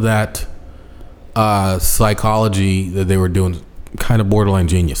some of that psychology that they were doing. Kind of borderline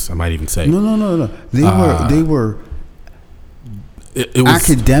genius, I might even say. No. They were it was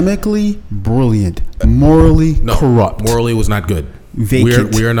academically brilliant, morally corrupt. Morally was not good.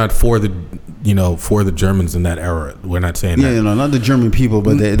 Vacant. We are not for the Germans in that era. We're not saying that. Yeah, not the German people,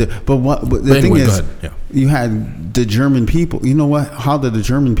 but the thing is, you had the German people. You know what? How the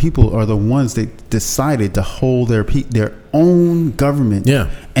German people are the ones that decided to hold their own government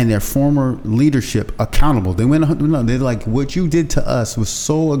and their former leadership accountable. They went. No, they're like, what you did to us was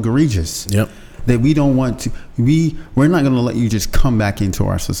so egregious. Yep. That we don't want to. We're not going to let you just come back into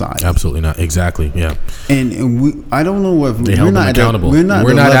our society. Absolutely not. Exactly. Yeah. And I don't know if they held them accountable. We're not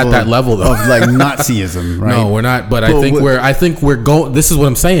at that level though. Of like Nazism, right? No, we're not. But I think we're going. This is what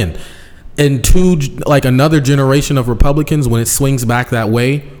I'm saying. Into like another generation of Republicans, when it swings back that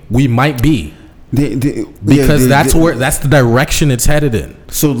way, we might be. Because that's the direction it's headed in.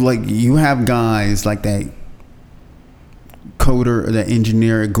 So like you have guys like that coder or that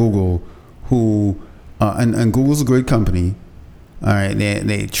engineer at Google who and Google's a great company. All right,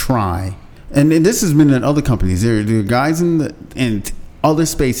 they try, and this has been in other companies. There are guys in other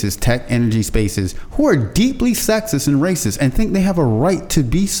spaces, tech, energy spaces, who are deeply sexist and racist and think they have a right to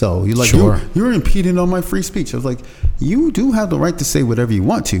be so. You're like, sure. You're impeding on my free speech. I was like, you do have the right to say whatever you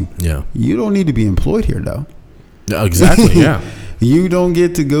want to. Yeah. You don't need to be employed here, though. Exactly, yeah. You don't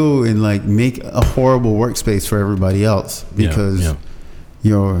get to go and like make a horrible workspace for everybody else because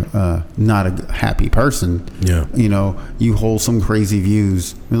you're not a happy person. Yeah. You hold some crazy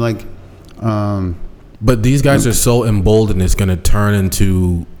views. You're like, but these guys are so emboldened, it's going to turn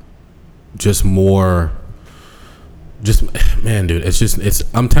into just more. Man, dude,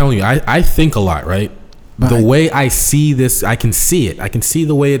 I'm telling you, I think a lot, right? The way I see this, I can see it. I can see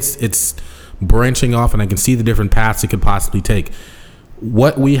the way it's branching off, and I can see the different paths it could possibly take.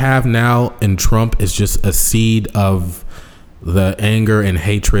 What we have now in Trump is just a seed of the anger and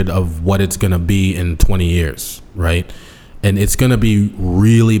hatred of what it's going to be in 20 years, right? And it's going to be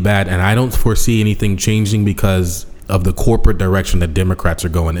really bad. And I don't foresee anything changing because of the corporate direction that Democrats are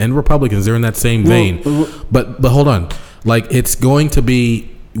going. And Republicans, they're in that same vein. But hold on. Like, it's going to be,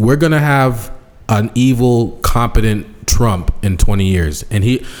 we're going to have an evil, competent Trump in 20 years. And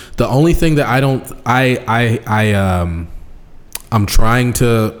the only thing that I'm trying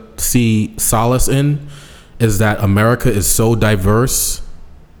to see solace in is that America is so diverse,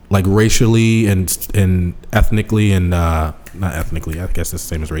 like racially and ethnically and not ethnically, I guess it's the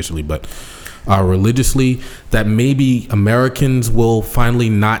same as racially, but religiously, that maybe Americans will finally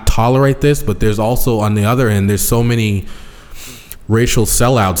not tolerate this. But there's also, on the other end, there's so many racial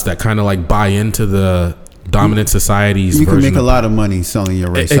sellouts that kind of like buy into the dominant society's version. You can make a lot of money selling your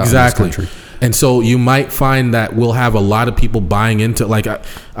race exactly. out in this country. And so you might find that we'll have a lot of people buying into like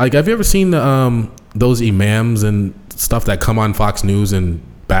have you ever seen those imams and stuff that come on Fox News and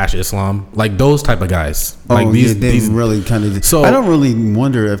bash Islam, like those type of guys? Like these really kind of. So I don't really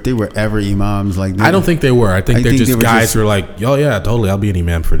wonder if they were ever imams. Like I don't think they were. I think they're just guys who are like, oh yeah, totally, I'll be an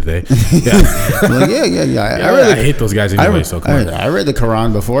imam for today. Yeah, like, yeah. I hate those guys anyway. I read the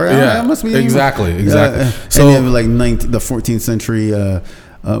Quran before. Yeah, I must be exactly. So and then like the 14th century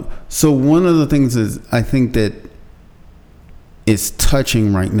So one of the things is I think that is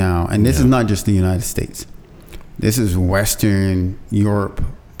touching right now, and this is not just the United States. This is Western Europe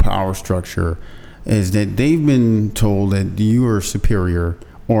power structure, is that they've been told that you are superior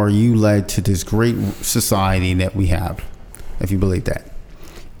or you led to this great society that we have, if you believe that.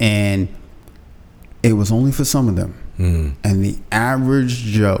 And it was only for some of them. And the average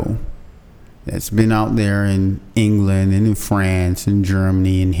Joe that's been out there in England and in France and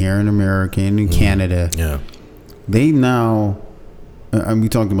Germany and here in America and in Canada, they now, and we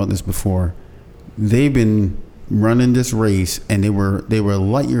talked about this before, they've been running this race and they were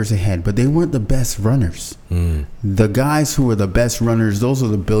light years ahead, but they weren't the best runners. The guys who are the best runners, those are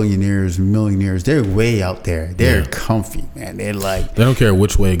the billionaires, millionaires. They're way out there. They're comfy, man. They're like, they don't care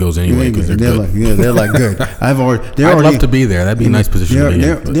which way it goes anyway because they're good. They're like good. I'd love to be there. That'd be a nice position to be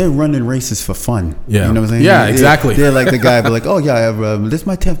in. They're running races for fun. Yeah, you know what I'm saying? Yeah, exactly. They're like the guy, but like, oh yeah, this is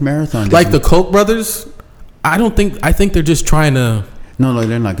my 10th marathon. Like the Koch brothers. I think they're just trying to. No,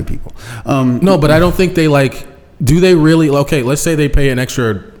 they're not good people. No, but I don't think they like. Do they really? Okay, let's say they pay an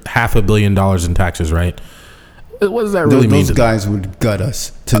extra $500 million in taxes, right? What does that really mean? Those guys would gut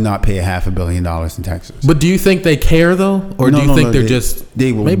us to not pay $500 million in taxes. But do you think they care though, or do you think they're just?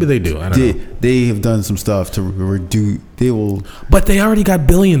 They will. Maybe they do. I don't know. They have done some stuff to reduce. They will. But they already got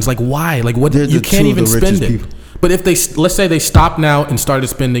billions. Like why? Like what? You can't even spend it. People. But if let's say they stop now and started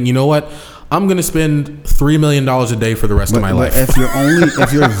spending, you know what? I'm going to spend $3 million a day for the rest of my life. If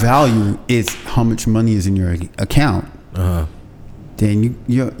if your value is how much money is in your account, then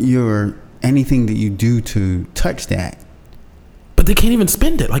you're anything that you do to touch that. But they can't even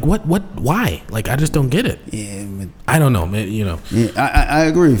spend it. Like what? Why? Like I just don't get it. Yeah, but I don't know. You know. Yeah, I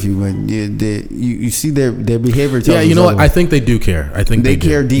agree with you, but you see their behavior. Yeah, you know what? I think they do care. I think they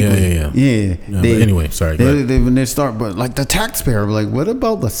care deeply. Yeah. Anyway, sorry. When they start, but like the taxpayer, like what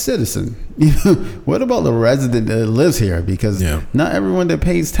about the citizen? You know, what about the resident that lives here? Because not everyone that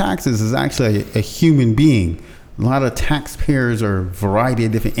pays taxes is actually a human being. A lot of taxpayers are a variety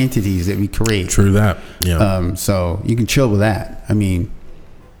of different entities that we create. True that. Yeah. So you can chill with that. I mean,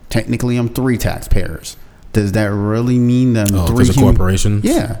 technically, I'm 3 taxpayers. Does that really mean that I'm 3 corporations?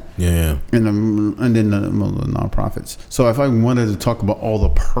 Yeah. Yeah. And then the nonprofits. So if I wanted to talk about all the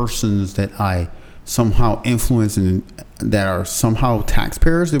persons that I somehow influence and that are somehow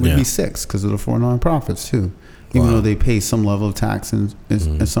taxpayers, there would be 6 because of the 4 nonprofits too. Even though they pay some level of tax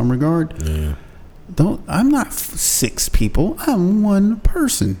in some regard. Yeah. I'm not 6 people. I'm 1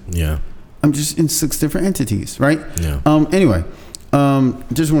 person. Yeah. I'm just in 6 different entities, right? Yeah. Anyway,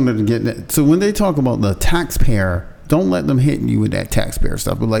 just wanted to get that. So when they talk about the taxpayer, don't let them hit you with that taxpayer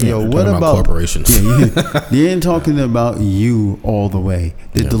stuff. But like, what about corporations? They ain't talking about you all the way.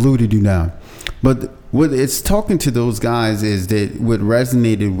 They diluted you down. But what it's talking to those guys is that what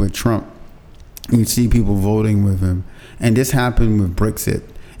resonated with Trump, you see people voting with him, and this happened with Brexit.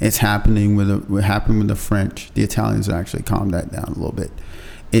 It's happening what happened with the French. The Italians actually calmed that down a little bit.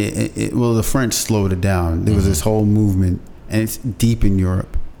 Well, the French slowed it down. There was this whole movement, and it's deep in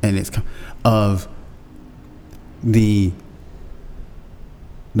Europe, and it's of the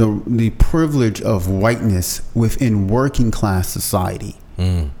privilege of whiteness within working class society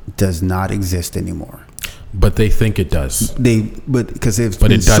does not exist anymore. But they think it does. Because it's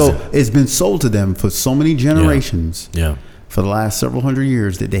been sold to them for so many generations. Yeah. For the last several hundred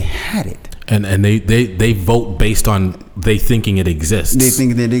years that they had it. And they vote based on they thinking it exists. They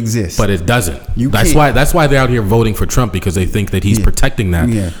think that it exists. But it doesn't. That's why they're out here voting for Trump, because they think that he's protecting that.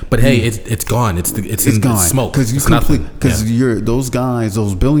 Yeah. But hey, it's gone. It's gone. Smoke. Because those guys,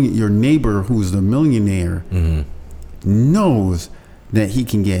 your neighbor who's the millionaire knows that he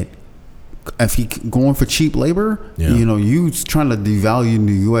can get, if he going for cheap labor, you trying to devalue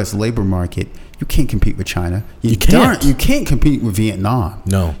the U.S. labor market. You can't compete with China. You can't compete with Vietnam.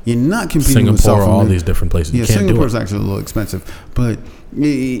 No, you're not competing Singapore, with South America. all these different places. Yeah, you can't Singapore's do it. actually a little expensive, but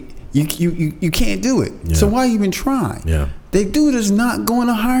you can't do it. Yeah. So why even try? Yeah, the dude is not going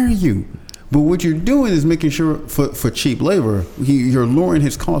to hire you. But what you're doing is making sure for cheap labor, you're lowering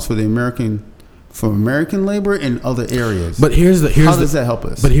his cost for American labor in other areas. But how does that help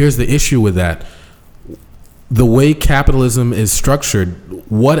us? But here's the issue with that. The way capitalism is structured,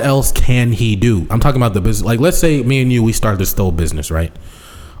 what else can he do? I'm talking about the business. Like, let's say me and you, we started a stove business, right?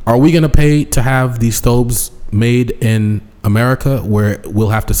 Are we going to pay to have these stoves made in America where we'll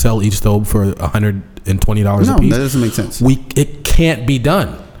have to sell each stove for $120 a piece? No, that doesn't make sense. It can't be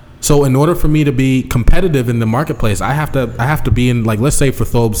done. So in order for me to be competitive in the marketplace, I have to be in, like, let's say for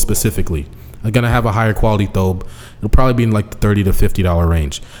stoves specifically, are going to have a higher quality thobe. It'll probably be in like the $30 to $50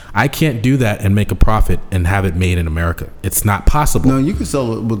 range. I can't do that and make a profit and have it made in America. It's not possible. No, you can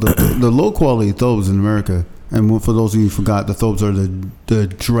sell it with the low quality thobes in America. And for those of you who forgot, the thobes are the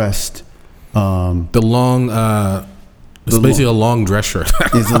dressed. The long. It's basically a long dress shirt.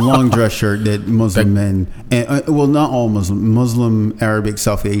 It's a long dress shirt that Muslim men, and well, not all Muslim, Arabic,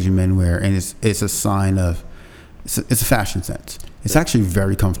 South Asian men wear, and it's a sign of, it's a fashion sense. It's actually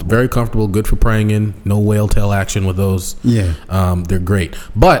very comfortable. Very comfortable, good for praying in. No whale tail action with those. Yeah, they're great.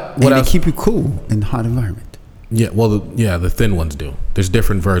 But what else? They keep you cool in a hot environment. Yeah, well, the thin ones do. There's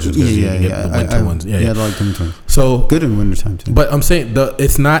different versions. You get the winter ones. Yeah, I like the winter ones. So good in wintertime too. But I'm saying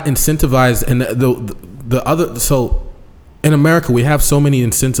it's not incentivized, and the other so. In America, we have so many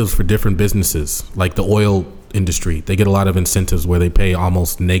incentives for different businesses, like the oil industry. They get a lot of incentives where they pay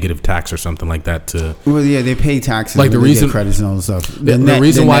almost negative tax or something like that to. Well, yeah, they pay taxes. Like the reason credits and all the stuff. The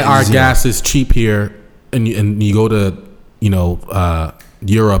reason why our gas is cheap here, and you go to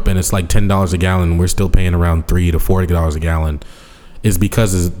Europe and it's like $10 a gallon, and we're still paying around $3 to $40 a gallon, is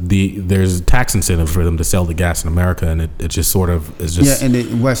because there's tax incentives for them to sell the gas in America, and it just sort of is just. Yeah,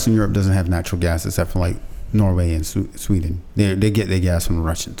 and Western Europe doesn't have natural gas except for like Norway and Sweden. They get their gas from the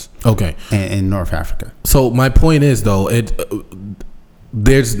Russians. Okay. And North Africa. So my point is though, it's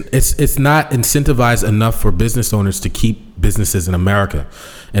not incentivized enough for business owners to keep businesses in America.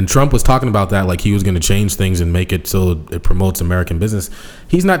 And Trump was talking about that, like he was going to change things and make it so it promotes American business.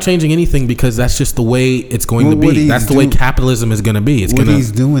 He's not changing anything because that's just the way it's going to be. That's the way capitalism is going to be. What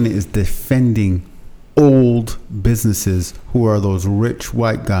he's doing is defending old businesses who are those rich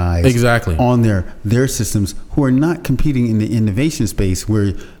white guys exactly on their systems who are not competing in the innovation space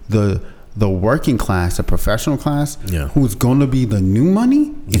where the working class, the professional class, who's going to be the new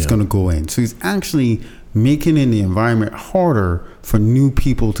money is going to go in. So he's actually making in the environment harder for new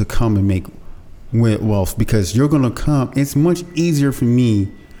people to come and make wealth, because you're going to come. It's much easier for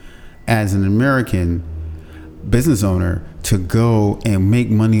me as an American business owner to go and make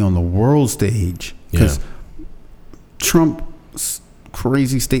money on the world stage. Because Trump's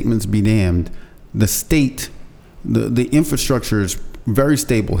crazy statements be damned, the state, the infrastructure is very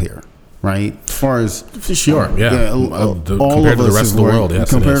stable here, right? As far as sure, all compared to the rest of the world, yes,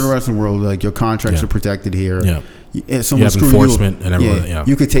 compared to the rest of the world, like your contracts are protected here. Yeah, you have enforcement and everything. Yeah,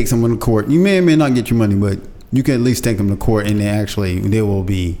 you could take someone to court. You may or may not get your money, but you can at least take them to court, and they will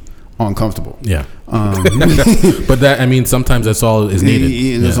be uncomfortable. Yeah. But sometimes that's all is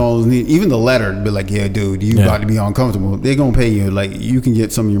needed. That's all is needed. Even the letter be like, yeah, dude, you got to be uncomfortable. They're going to pay you. Like, you can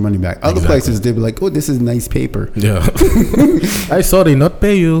get some of your money back. Other places, they'll be like, oh, this is nice paper. Yeah. I sorry, not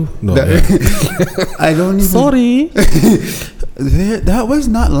pay you. No. I don't even. Sorry. That was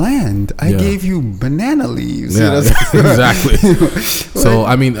not land. I gave you banana leaves. Yeah, exactly. So,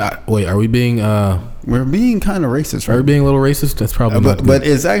 wait, are we being... We're being kind of racist, right? Are we being a little racist? That's probably not good. But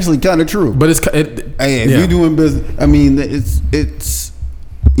it's actually kind of true. But if you're doing business, it's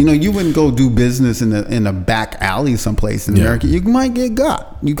you wouldn't go do business in a back alley someplace in America. You might get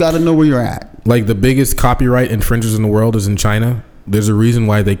got. You got to know where you're at. Like the biggest copyright infringers in the world is in China. There's a reason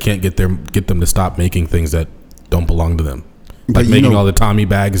why they can't get them to stop making things that don't belong to them. Like making all the Tommy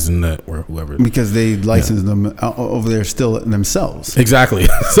bags and or whoever. Because they license them over there still themselves. Exactly.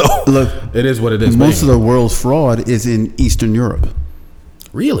 So look, it is what it is. Most of the world's fraud is in Eastern Europe.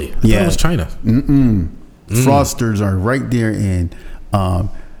 Really? I thought it was China. Fraudsters are right there in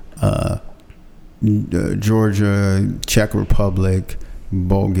Georgia, Czech Republic,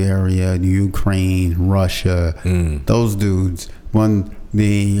 Bulgaria, Ukraine, Russia. Those dudes,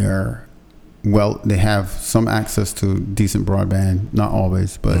 they have some access to decent broadband, not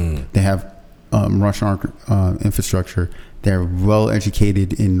always, but they have Russian infrastructure. They're well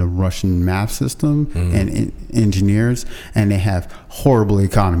educated in the Russian math system and engineers, and they have horrible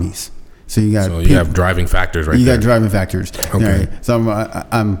economies. So you have driving factors, right? You there. got driving factors. Okay. Right? So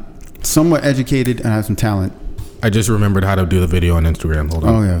I'm somewhat educated and I have some talent. I just remembered how to do the video on Instagram. Hold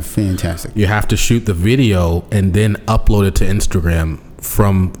on. Oh yeah, fantastic. You have to shoot the video and then upload it to Instagram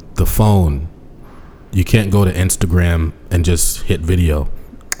from the phone. You can't go to Instagram and just hit video.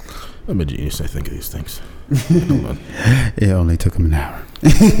 I'm a genius, I think, of these things. It only took him an hour.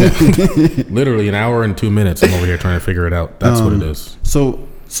 Literally an hour and 2 minutes. I'm over here trying to figure it out. That's what it is. So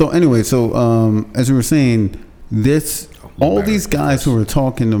anyway, as we were saying, all these guys who are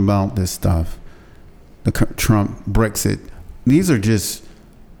talking about this stuff, the Trump, Brexit, these are just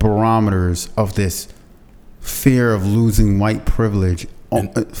barometers of this fear of losing white privilege.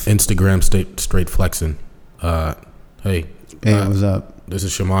 Instagram straight flexing. Hey, what's up? This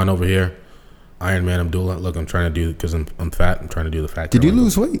is Shaman over here. Iron Man Abdullah. Look, I'm trying to do because I'm fat. I'm trying to do the fat. Did you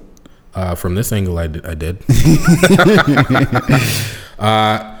lose weight? From this angle, I did.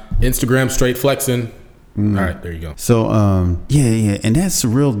 Instagram straight flexing. All right, there you go. So, yeah, and that's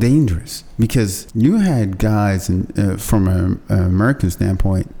real dangerous because you had guys from an American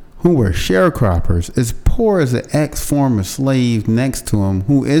standpoint who were sharecroppers, as poor as an ex-former slave next to him,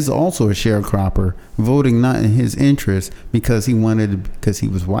 who is also a sharecropper, voting not in his interest because he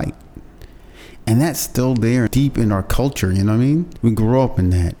was white. And that's still there deep in our culture, you know what I mean? We grew up in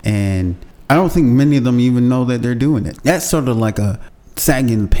that. And I don't think many of them even know that they're doing it. That's sort of like a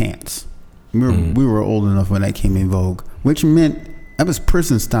sagging pants. We were old enough when that came in vogue, which meant that was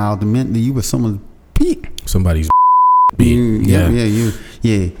prison style. That meant that you were someone's beat. Somebody's beat.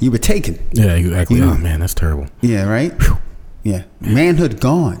 You were taken. Yeah, exactly. Oh man, that's terrible. Yeah, right. Yeah, manhood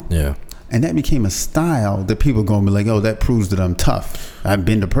gone. Yeah, and that became a style that people gonna be like, oh, that proves that I'm tough. I've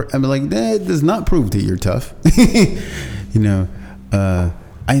been to. I'm like, that does not prove that you're tough. You know,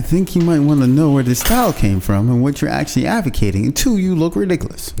 I think you might want to know where this style came from and what you're actually advocating. And two, you look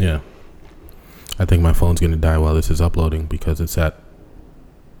ridiculous. Yeah. I think my phone's going to die while this is uploading because it's at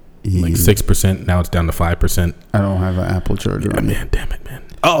like 6%. Now it's down to 5%. I don't have an Apple charger on man, damn it, man.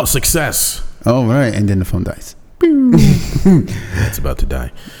 Oh, success. Oh, right. And then the phone dies. It's about to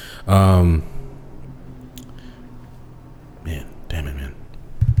die. Man, damn it, man.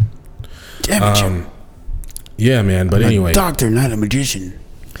 Damn it, yeah, man. But I'm anyway. a doctor, not a magician.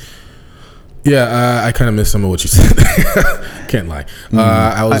 Yeah, I kind of missed some of what you said. Can't lie.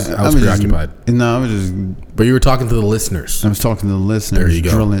 I was preoccupied. No, I was just. But you were talking to the listeners. I was talking to the listeners. There you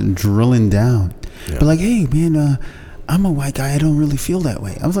go. Drilling down. Yeah. But like, hey, man, I'm a white guy. I don't really feel that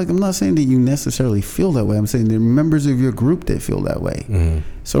way. I was like, I'm not saying that you necessarily feel that way. I'm saying there are members of your group that feel that way. Mm-hmm.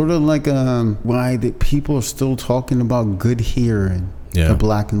 Sort of like why that people are still talking about good hair in the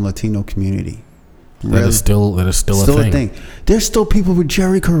Black and Latino community. That is still a thing. There's still people with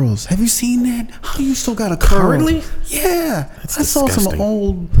jerry curls. Have you seen that? How you still got a curl? Currently? Yeah. That's I saw disgusting. some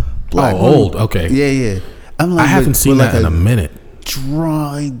old black old. Okay. Yeah. I'm like, I haven't seen that in a minute.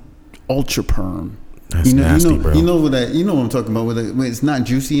 Dry ultra perm. That's nasty, bro. You know what I'm talking about. When it's not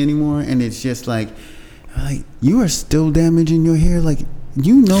juicy anymore, and it's just like you are still damaging your hair. Like,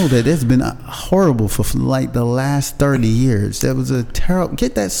 you know that it's been horrible for like the last 30 years. That was a terrible.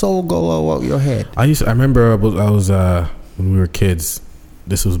 Get that soul glow out your head. I remember I was when we were kids.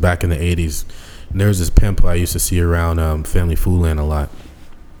 This was back in the 80s. And there was this pimp I used to see around Family Foodland a lot.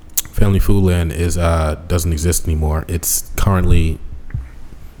 Family Foodland doesn't exist anymore. It's currently,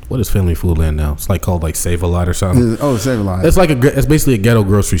 what is Family Foodland now? It's like called like Save a Lot or something. Oh, Save a Lot. It's like it's basically a ghetto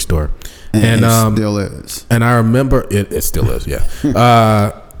grocery store. And it still is. And I remember it still is, yeah.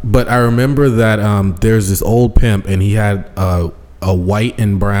 But I remember that there's this old pimp, and he had a white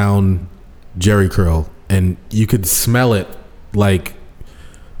and brown jerry curl, and you could smell it like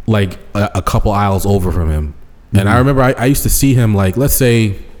a couple aisles over from him. Mm-hmm. And I remember I used to see him like, let's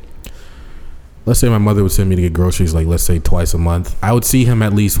say my mother would send me to get groceries, like let's say twice a month. I would see him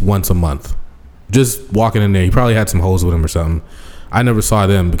at least once a month, just walking in there. He probably had some hoes with him or something. I never saw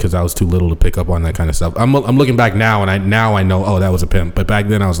them because I was too little to pick up on that kind of stuff. I'm looking back now, and I know, oh, that was a pimp. But back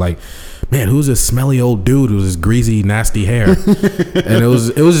then I was like, man, who's this smelly old dude with this greasy, nasty hair? And it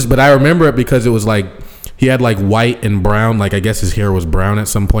was just, but I remember it because it was like he had like white and brown. Like I guess his hair was brown at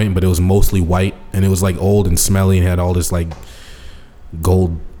some point, but it was mostly white, and it was like old and smelly, and had all this like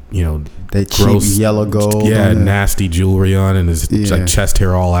gold, that gross cheap yellow gold, nasty jewelry on, and his like chest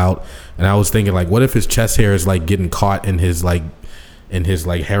hair all out. And I was thinking like, what if his chest hair is like getting caught in his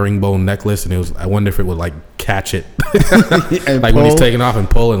herringbone necklace, and I wonder if it would like catch it like when he's taking off and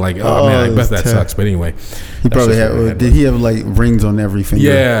pulling, like, oh man, I bet that sucks. But anyway, he probably did he have like rings on every finger?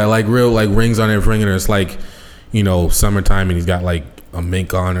 Yeah, like real like rings on every finger. It's like, summertime, and he's got like a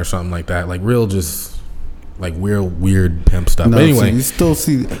mink on or something like that, like real just like weird pimp stuff. No, but anyway, so you still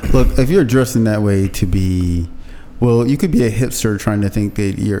see, look, if you're dressing that way to be, well, you could be a hipster trying to think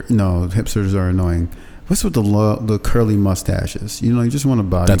that hipsters are annoying. What's with the curly mustaches? You just want to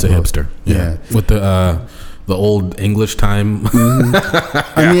body. That's both. A hipster. Yeah. With the old English time.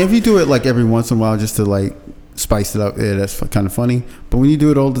 Mm-hmm. I mean, if you do it like every once in a while just to like spice it up, that's kind of funny. But when you do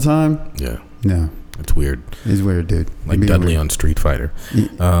it all the time, no, it's weird. It's weird, dude. Like Dudley on Street Fighter.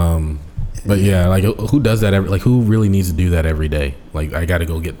 But yeah, like who does that? Who really needs to do that every day? Like I got to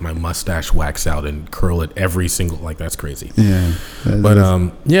go get my mustache wax out and curl it every single. Like that's crazy. Yeah.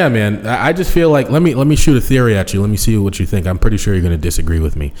 But yeah, man. I just feel like let me shoot a theory at you. Let me see what you think. I'm pretty sure you're going to disagree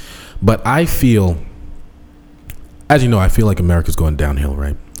with me, but I feel, as you know, I feel like America's going downhill.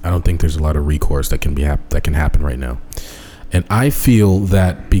 Right? I don't think there's a lot of recourse that can happen right now, and I feel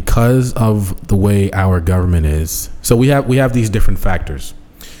that because of the way our government is, so we have these different factors.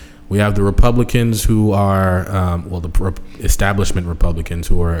 We have the Republicans who are, the establishment Republicans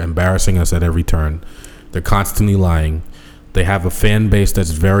who are embarrassing us at every turn. They're constantly lying. They have a fan base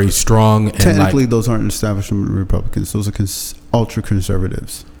that's very strong. And technically, those aren't establishment Republicans. Those are ultra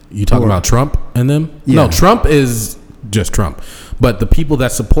conservatives. You talking about Trump and them? Yeah. No, Trump is just Trump. But the people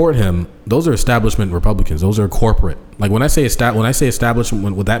that support him, those are establishment Republicans. Those are corporate. Like when I say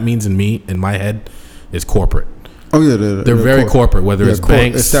establishment, what that means in my head is corporate. Oh yeah, they're very corporate. Whether it's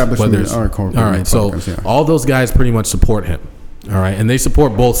banks, whether it's corporate. All right, so all those guys pretty much support him. All right, and they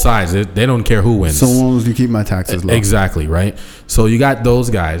support both sides. They don't care who wins. So long as you keep my taxes low. Exactly, right? So you got those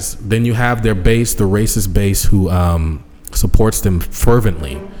guys. Then you have their base, the racist base, who supports them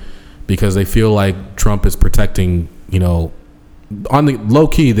fervently because they feel like Trump is protecting, on the low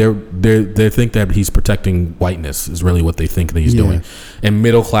key, they think that he's protecting whiteness is really what they think that he's doing, and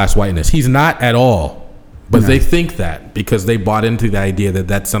middle class whiteness. He's not at all. But they think that because they bought into the idea that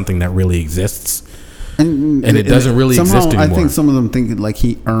that's something that really exists, and it doesn't really exist anymore. I think some of them think like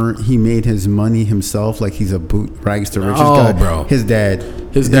he made his money himself, like he's a rags to riches guy. Bro, his dad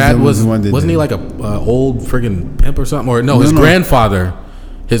wasn't he like a old friggin' pimp or something? Or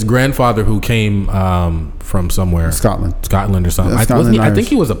his grandfather who came from somewhere, Scotland or something. I think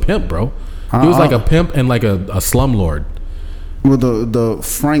he was a pimp, bro. He was like a pimp and like a slumlord. Well, the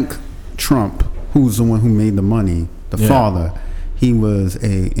Frank Trump, who's the one who made the money, the father, he was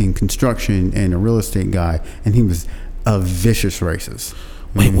in construction and a real estate guy, and he was a vicious racist.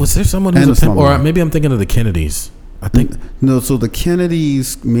 Wait, was there someone who's a pimp? Or maybe I'm thinking of the Kennedys. I think no. So the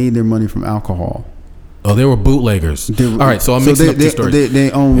Kennedys made their money from alcohol. Oh, they were bootleggers. All right, so I'm mixing up the stories.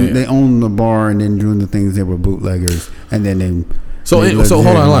 They owned the bar, and then doing the things they were bootleggers, and then they hold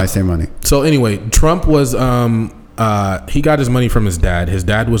on. Same money. So anyway, Trump was he got his money from his dad. His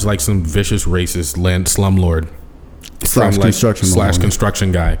dad was like some vicious racist slumlord /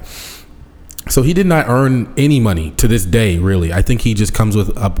 construction guy. So he did not earn any money to this day, really. I think he just comes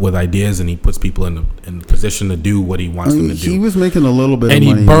up with ideas and he puts people in the position to do what he wants them to do. He was making a little bit of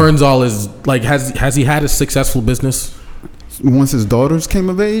money. And he burns all his has he had a successful business? Once his daughters came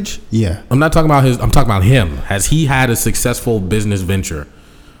of age? Yeah. I'm not talking about I'm talking about him. Has he had a successful business venture?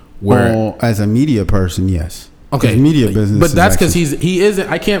 As a media person, yes. Okay, his media business, but that's because he isn't.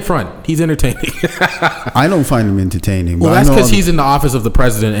 I can't front. He's entertaining. I don't find him entertaining. Well, that's because he's in the office of the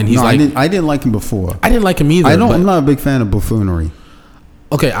president, and he's I didn't like him before. I didn't like him either. I'm not a big fan of buffoonery.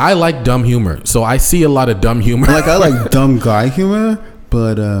 Okay, I like dumb humor, so I see a lot of dumb humor. I like dumb guy humor,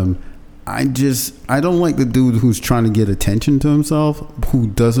 but I don't like the dude who's trying to get attention to himself, who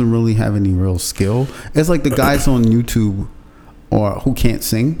doesn't really have any real skill. It's like the guys on YouTube or who can't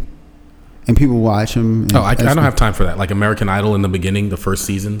sing. And people watch him. I don't have time for that. Like American Idol in the beginning, the first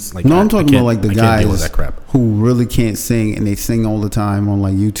seasons. Like I'm talking about like the guys that crap. Who really can't sing and they sing all the time on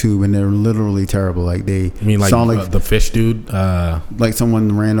like YouTube and they're literally terrible. Like they sound like the fish dude. Like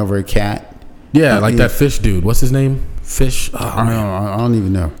someone ran over a cat. Yeah, that fish dude. What's his name? Fish. Oh, I don't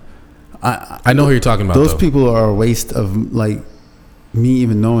even know. I know who you're talking about. Those people are a waste of like me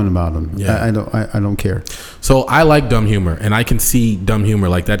even knowing about them. Yeah. I don't care. So I like dumb humor, and I can see dumb humor,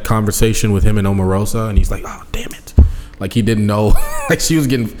 like that conversation with him and Omarosa, and he's like, "Oh, damn it!" Like he didn't know, like she was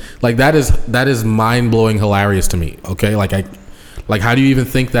getting, like that is mind blowing, hilarious to me. Okay, like how do you even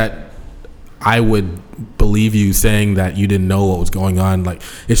think that I would believe you saying that you didn't know what was going on? Like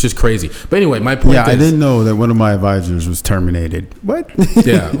it's just crazy. But anyway, my point. Yeah, I didn't know that one of my advisors was terminated. What?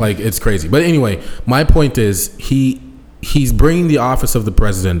 Yeah, like it's crazy. But anyway, my point is he's bringing the office of the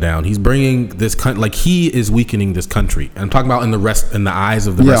president down. He's bringing this like he is weakening this country. And I'm talking about in the eyes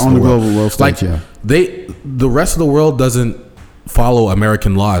of the rest of the world. Global world stage, the rest of the world doesn't follow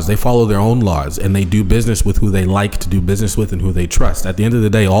American laws. They follow their own laws, and they do business with who they like to do business with and who they trust. At the end of the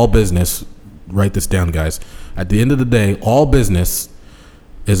day, all business, write this down, guys. At the end of the day, all business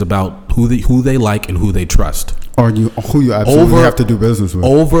is about who they like and who they trust. Or who you absolutely have to do business with.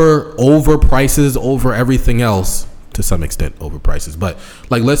 Over prices, over everything else. To some extent, over prices, but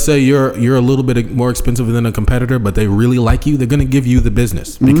like let's say you're a little bit more expensive than a competitor, but they really like you. They're going to give you the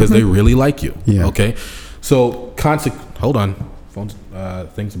business because they really like you. Yeah. Okay. So hold on, phone's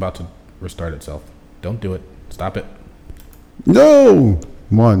thing's about to restart itself. Don't do it. Stop it. No.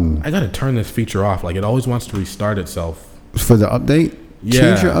 I got to turn this feature off. Like it always wants to restart itself for the update. Yeah.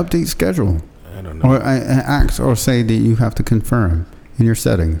 Change your update schedule. I don't know. Or ask or say that you have to confirm in your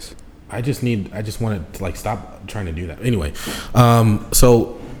settings. I just want to like stop trying to do that. Anyway,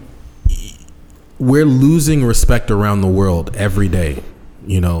 so we're losing respect around the world every day,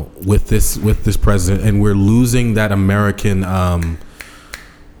 with this president, and we're losing that American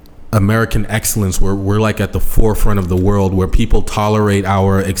American excellence, where we're like at the forefront of the world, where people tolerate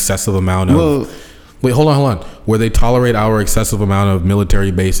our excessive amount of. Wait, hold on. Where they tolerate our excessive amount of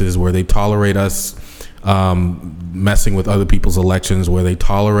military bases, where they tolerate us messing with other people's elections, where they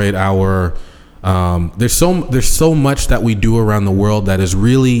tolerate our. There's so much that we do around the world that is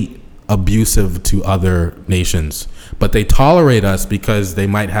really abusive to other nations, but they tolerate us because they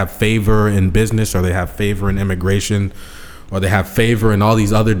might have favor in business, or they have favor in immigration, or they have favor in all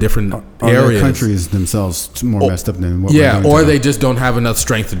these other different areas. Countries themselves more messed up than what we're doing or to they them. just don't have enough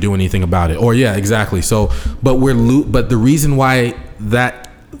strength to do anything about it. Or exactly. So, but the reason why that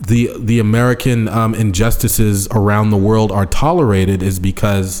the American injustices around the world are tolerated is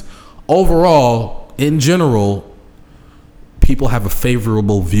because overall, in general, people have a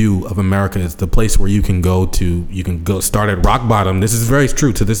favorable view of America as the place where you can go start at rock bottom. This is very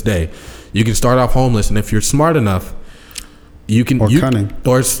true to this day. You can start off homeless, and if you're smart enough, cunning,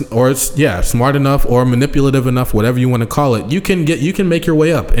 or smart enough, or manipulative enough, whatever you want to call it, you can make your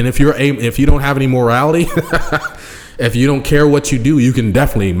way up. And if you don't have any morality, if you don't care what you do, you can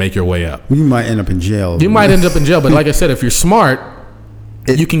definitely make your way up. You might end up in jail. But like I said, if you're smart,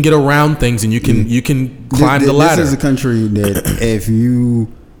 you can get around things, and you can climb the ladder. This is a country that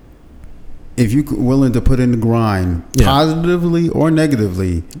if you're willing to put in the grind, positively or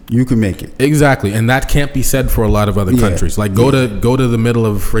negatively, you can make it. Exactly, and that can't be said for a lot of other countries. Like go to the middle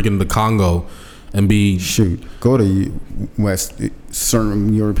of friggin' the Congo, and go to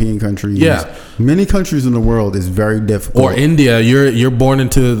certain European countries. Yeah, many countries in the world is very difficult. Or India, you're born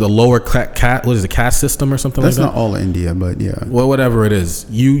into the lower caste system or something. That's like that. not all India, but yeah. Well, whatever it is,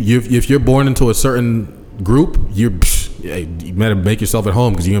 if you're born into a certain group, you better make yourself at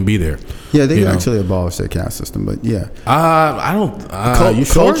home because you're gonna be there. Yeah, they actually abolished their caste system, but yeah. I don't. You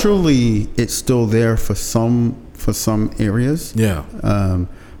sure? Culturally, it's still there for some areas. Yeah.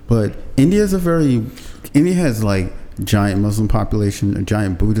 But India has like giant Muslim population, a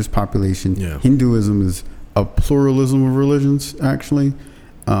giant Buddhist population. Yeah. Hinduism is a pluralism of religions, actually.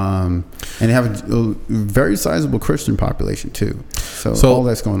 And they have a very sizable Christian population too. So all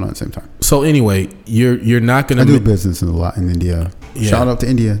that's going on at the same time. So anyway, you're not going to do business a lot in India. Yeah. Shout out to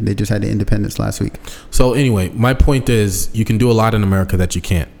India. They just had the independence last week. So anyway, my point is you can do a lot in America that you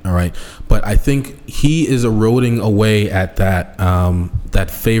can't. All right. But I think he is eroding away at that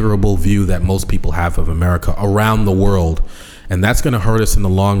favorable view that most people have of America around the world. And that's going to hurt us in the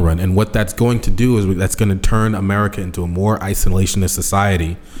long run. And what that's going to do is that's going to turn America into a more isolationist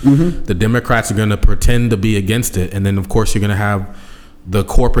society. Mm-hmm. The Democrats are going to pretend to be against it. And then, of course, you're going to have the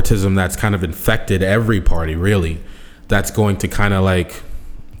corporatism that's kind of infected every party, really. That's going to kind of like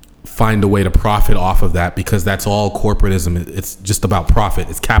find a way to profit off of that, because that's all corporatism. It's just about profit.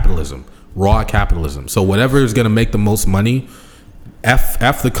 It's capitalism, raw capitalism. So whatever is going to make the most money,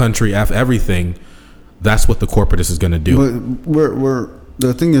 F the country, F everything. That's what the corporatist is going to do. But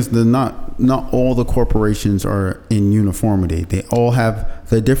the thing is that not all the corporations are in uniformity. They all have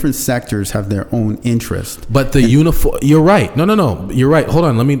the different sectors have their own interest. But you're right. No. You're right. Hold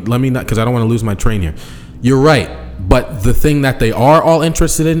on. Let me not, because I don't want to lose my train here. You're right. But the thing that they are all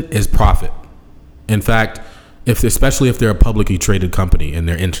interested in is profit. In fact, especially if they're a publicly traded company and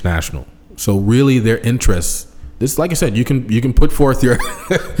they're international. So really, their interests. This, like I said, you can put forth your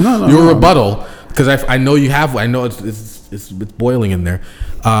rebuttal. Because I know you have. I know it's boiling in there.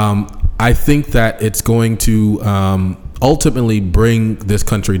 I think that it's going to ultimately bring this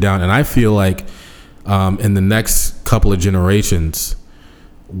country down, and I feel like in the next couple of generations,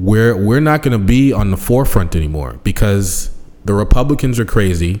 we're not going to be on the forefront anymore, because the Republicans are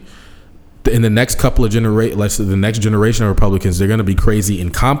crazy. In the next couple of the next generation of Republicans, they're going to be crazy,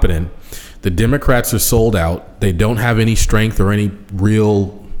 incompetent. The Democrats are sold out. They don't have any strength or any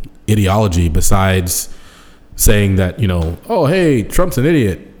real ideology besides saying that, oh, hey, Trump's an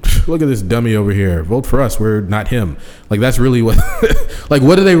idiot. Look at this dummy over here. Vote for us. We're not him. Like, that's really what like,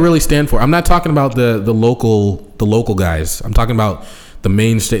 what do they really stand for? I'm not talking about the local guys. I'm talking about the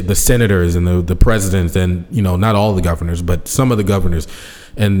main state, the senators and the presidents, and not all the governors, but some of the governors.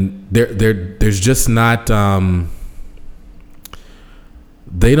 And there's just not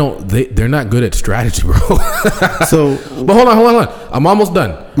they're not good at strategy, bro. But hold on. I'm almost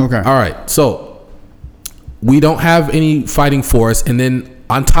done. Okay. All right. So we don't have any fighting force, and then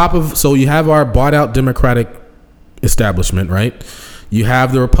on top of, so you have our bought out Democratic establishment, right? You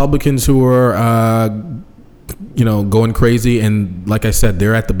have the Republicans who are going crazy, and like I said,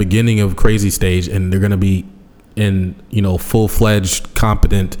 they're at the beginning of crazy stage, and they're going to be in full-fledged,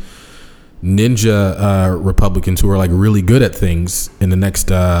 competent ninja Republicans who are like really good at things in the next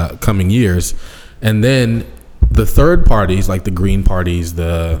coming years. And then the third parties, like the Green parties,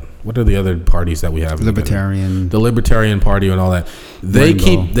 what are the other parties that we have? Libertarian, the Libertarian Party, and all that. They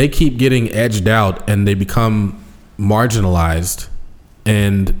Rainbow. keep getting edged out, and they become marginalized.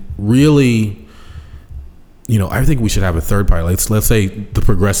 And really, I think we should have a third party. Let's say the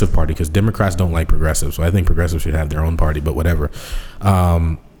Progressive Party, because Democrats don't like progressives, so I think progressives should have their own party. But whatever.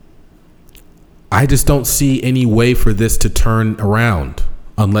 I just don't see any way for this to turn around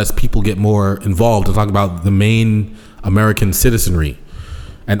unless people get more involved to talk about the main American citizenry.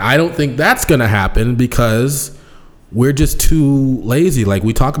 And I don't think that's going to happen because we're just too lazy. Like,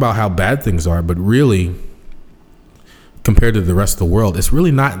 we talk about how bad things are, but really, compared to the rest of the world, it's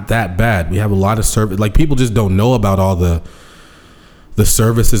really not that bad. We have a lot of service. Like, people just don't know about all the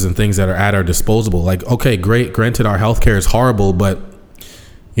services and things that are at our disposal. Like, okay, great. Granted, our healthcare is horrible, but,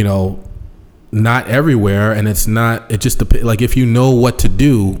 not everywhere, and it's not. It just like, if you know what to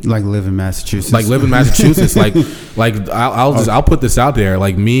do, like live in Massachusetts. I'll put this out there.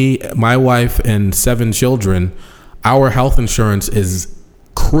 Like, me, my wife, and 7 children, our health insurance is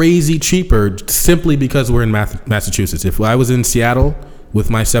crazy cheaper simply because we're in Massachusetts. If I was in Seattle with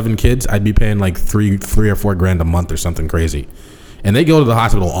my 7 kids, I'd be paying like three or $4 grand a month or something crazy, and they go to the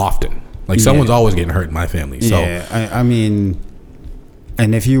hospital often. Like, someone's always getting hurt in my family. So I mean,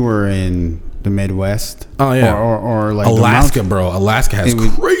 and if you were in the Midwest, or like Alaska, bro. Alaska has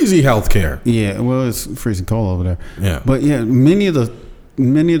crazy healthcare. Yeah, well, it's freezing cold over there. Yeah, but yeah, many of the.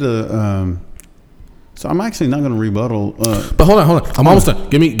 So I'm actually not going to rebuttal. But hold on. I'm almost done.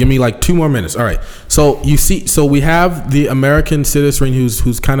 Give me like 2 more minutes. All right. So you see, we have the American citizen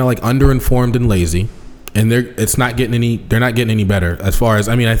who's kind of like underinformed and lazy, and they're not getting any better as far as,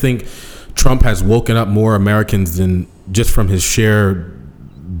 I think Trump has woken up more Americans than just from his sheer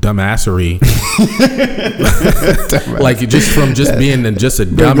dumbassery. Like, just from being just a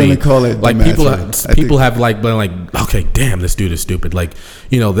dummy. They're gonna call it like, people have like been like, okay, damn, this dude is stupid, like,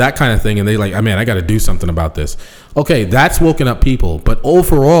 that kind of thing, and they like, I got to do something about this. Okay, that's woken up people, but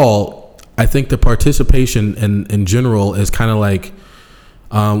overall, I think the participation in general is kind of like,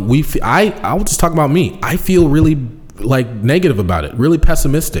 I'll just talk about me. I feel really like negative about it, really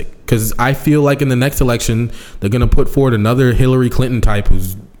pessimistic, because I feel like in the next election they're going to put forward another Hillary Clinton type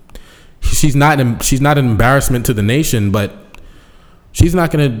she's not an embarrassment to the nation, but she's not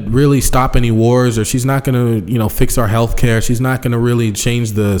going to really stop any wars, or she's not going to fix our health care. She's not going to really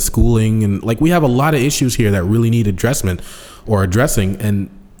change the schooling, and like, we have a lot of issues here that really need addressing, and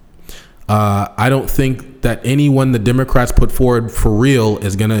I don't think that anyone the Democrats put forward for real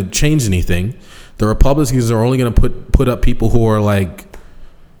is going to change anything. The Republicans are only going to put up people who are like,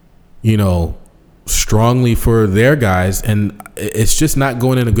 strongly for their guys, and it's just not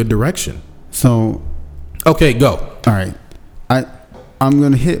going in a good direction. So, okay, go. All right, I'm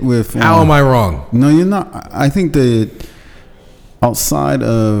going to hit with. How am I wrong? No, you're not. I think that outside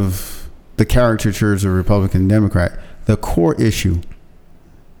of the caricatures of Republican and Democrat, the core issue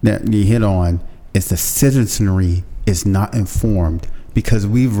that you hit on is the citizenry is not informed, because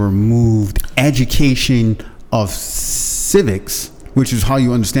we've removed education of civics, which is how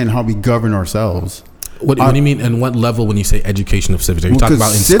you understand how we govern ourselves. What do you mean, and what level when you say education of civics? Are you talking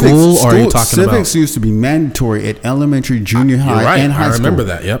about in school, or are you talking about... Civics used to be mandatory at elementary, junior high, and high school. I remember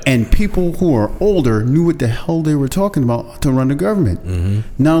that, yep. And people who are older knew what the hell they were talking about to run the government. Mm-hmm.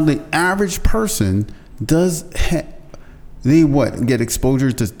 Now, the average person get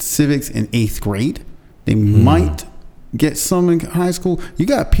exposure to civics in 8th grade. They might get some in high school. You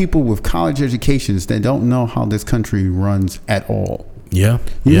got people with college educations that don't know how this country runs at all. Yeah.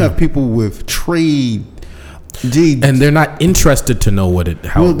 You have people with trade, and they're not interested to know how it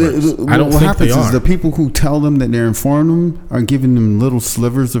works. I don't think they are. The people who tell them that they're informing them are giving them little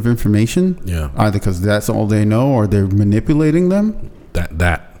slivers of information. Yeah. Either because that's all they know, or they're manipulating them.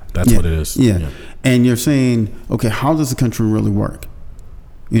 That's what it is. Yeah. And you're saying, okay, how does the country really work?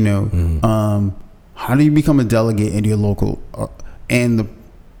 How do you become a delegate at your local? And the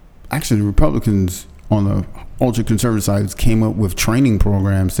Republicans on the ultra conservative side came up with training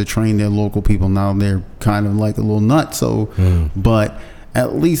programs to train their local people. Now they're kind of like a little nuts. So, but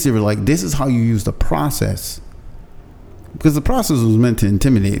at least they were like, this is how you use the process, because the process was meant to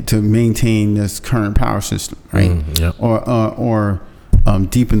intimidate, to maintain this current power system, right? Or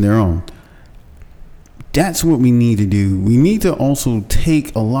deepen their own. That's what we need to do. We need to also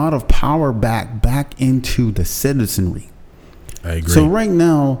take a lot of power back into the citizenry. I agree. So right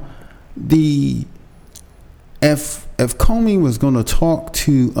now, if Comey was going to talk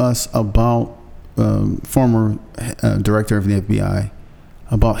to us about former director of the FBI,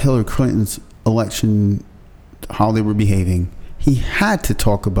 about Hillary Clinton's election, how they were behaving, he had to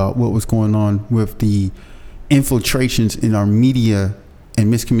talk about what was going on with the infiltrations in our media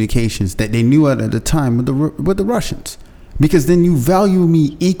and miscommunications that they knew at the time with the Russians. Because then you value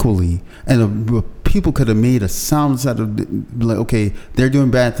me equally, and people could have made a sound out of like, okay, they're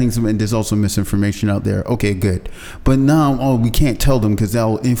doing bad things, and there's also misinformation out there. Okay, good. But now, we can't tell them because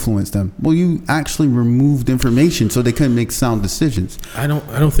that'll influence them. Well, you actually removed information so they couldn't make sound decisions. I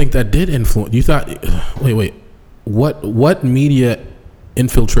don't think that did influence. You thought? Wait. What media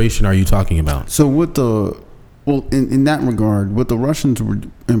infiltration are you talking about? So in that regard, what the Russians were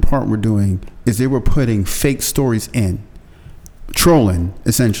doing is they were putting fake stories in. Trolling,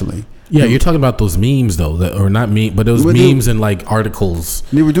 essentially. Yeah, you're talking about those memes though, or not meme, but those memes and like articles.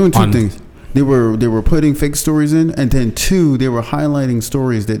 They were doing two things. They were putting fake stories in, and then two, they were highlighting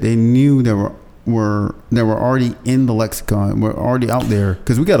stories that they knew that were already in the lexicon, were already out there,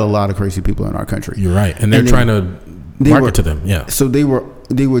 because we got a lot of crazy people in our country. You're right, and they're trying to market to them. Yeah. So they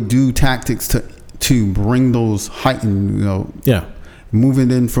would do tactics to bring those heightened, moving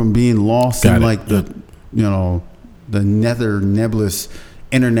in from being lost in the nether nebulous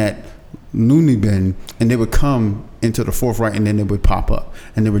internet loony bin, and they would come into the forefront, and then they would pop up,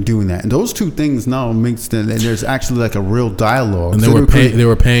 and they were doing that. And those two things now makes there's actually like a real dialogue. And they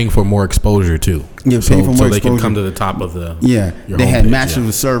were paying for more exposure too. Yeah, paying for more so exposure. They can come to the top of the They had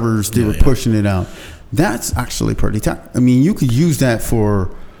massive servers. They were pushing it out. That's actually pretty tough. I mean, you could use that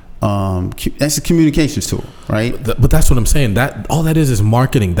for that's a communications tool, right? But that's what I'm saying. That all that is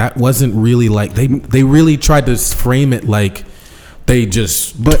marketing. That wasn't really like they really tried to frame it like they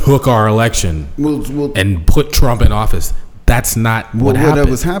just took our election and put Trump in office. That's not what happened. What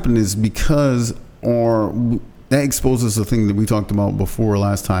was happening is because that exposes the thing that we talked about before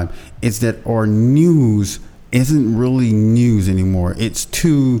last time. It's that our news isn't really news anymore. It's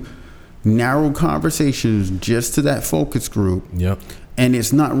too narrow conversations just to that focus group. Yep. And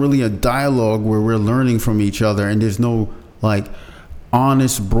it's not really a dialogue where we're learning from each other, and there's no like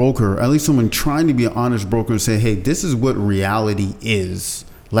honest broker, at least someone trying to be an honest broker and say, hey, this is what reality is.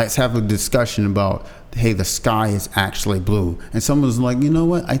 Let's have a discussion about, hey, the sky is actually blue. And someone's like, you know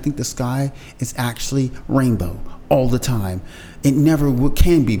what? I think the sky is actually rainbow all the time. It never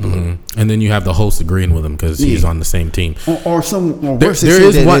can be blue. Mm-hmm. And then you have the host agreeing with him because he's on the same team. Or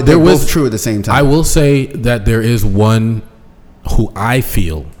they're both true at the same time. I will say that there is one who I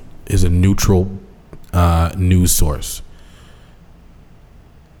feel is a neutral news source.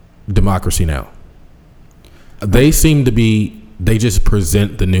 Democracy Now! They seem to be, they just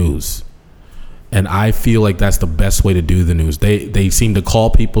present the news. And I feel like that's the best way to do the news. They seem to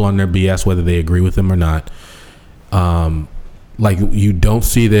call people on their BS, whether they agree with them or not. Like you don't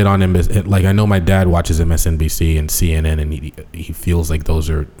see that on MS. Like I know my dad watches MSNBC and CNN, and he feels like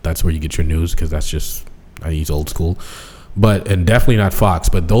that's where you get your news because that's just he's old school. And definitely not Fox.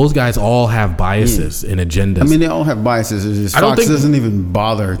 But those guys all have biases and agendas. I mean, they all have biases. It's just Fox doesn't even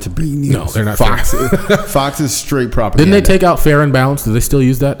bother to bring news. No, they're not. Fox. Fox is straight propaganda. Didn't they take out Fair and Balanced? Do they still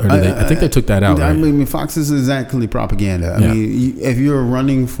use that? Or I think they took that out. I right? mean, Fox is exactly propaganda. I mean, if you're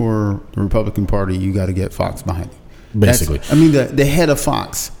running for the Republican Party, you got to get Fox behind you. Basically. The head of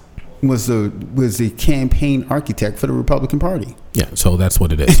Fox was the campaign architect for the Republican Party. Yeah, so that's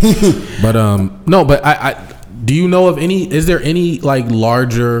what it is. But no, but I do you know of any? Is there any like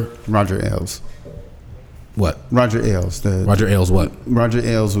larger Roger Ailes? What? Roger Ailes. Roger Ailes what? Roger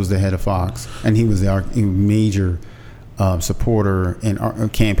Ailes was the head of Fox, and he was the major supporter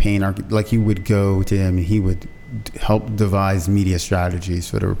and campaign. Like he would go to him, and he would help devise media strategies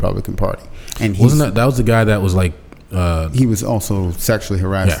for the Republican Party. And wasn't that was the guy that was like. He was also sexually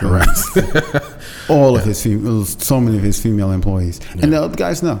harassed. All of his so many of his female employees, and the other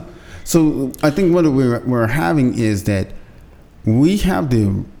guys know. So I think what we're having is that we have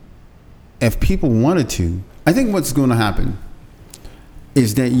if people wanted to, I think what's going to happen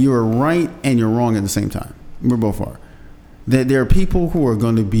is that you're right and you're wrong at the same time. We both are. That there are people who are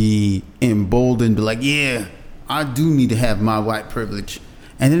going to be emboldened, be like, yeah, I do need to have my white privilege.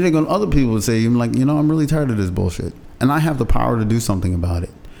 And then they're going to other people would say, I'm like, I'm really tired of this bullshit. And I have the power to do something about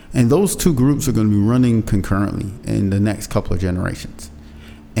it. And those two groups are going to be running concurrently in the next couple of generations.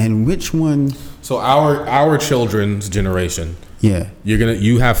 And which one? So our children's generation. Yeah.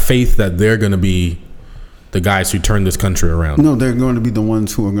 You have faith that they're going to be the guys who turn this country around. No, they're going to be the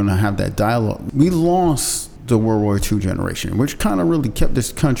ones who are going to have that dialogue. We lost the World War II generation, which kind of really kept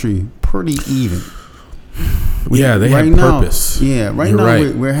this country pretty even. They had purpose. Right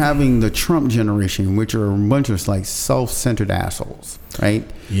now we're having the Trump generation, which are a bunch of like self-centered assholes, right?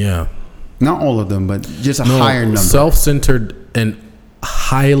 Yeah. Not all of them, but just a higher number. Self-centered and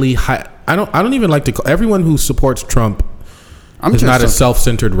highly high. I don't even like to call everyone who supports Trump. It's not a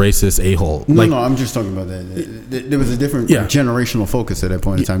self-centered racist a-hole. No, I'm just talking about that. There was a different generational focus at that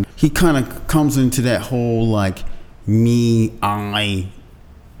point in time. He kind of comes into that whole like me, I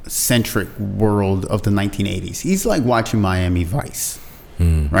centric world of the 1980s. He's like watching Miami Vice,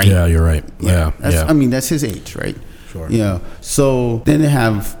 right? Yeah, you're right. Yeah. I mean, that's his age, right? Sure. Yeah. So then they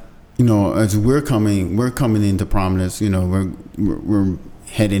have, as we're coming into prominence, we're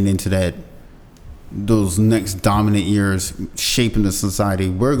heading into those next dominant years shaping the society.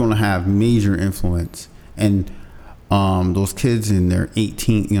 We're going to have major influence, and those kids in their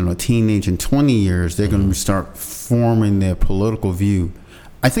 18, teenage and 20 years, they're going to start forming their political view.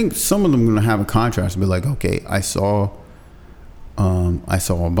 I think some of them are going to have a contrast and be like, okay, I saw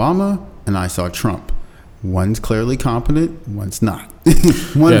Obama and I saw Trump. One's clearly competent, one's not.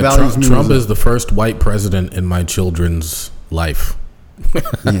 Trump is the first white president in my children's life.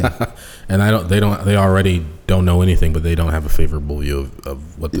 Yeah. And they already don't know anything, but they don't have a favorable view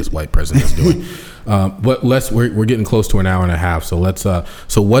of what this white president is doing. But we're getting close to an hour and a half, so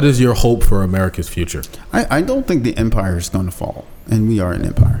so what is your hope for America's future? I don't think the empire is going to fall, and we are an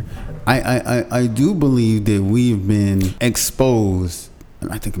empire. I do believe that we've been exposed,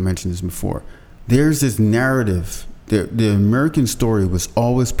 and I think I mentioned this before. There's this narrative. The American story was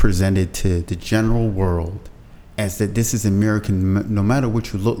always presented to the general world as that this is American, no matter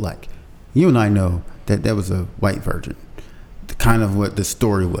what you look like. You and I know that was a white virgin, kind of what the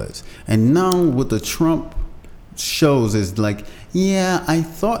story was. And now what the Trump shows is like, yeah, I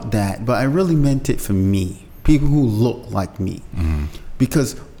thought that, but I really meant it for me, people who look like me. Mm-hmm.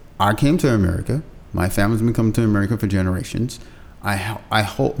 Because I came to America, my family's been coming to America for generations. I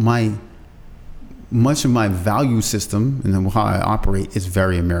hope much of my value system and how I operate is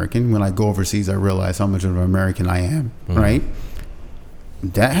very American. When I go overseas, I realize how much of an American I am, right?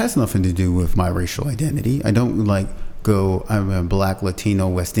 That has nothing to do with my racial identity. I don't go, I'm a black, Latino,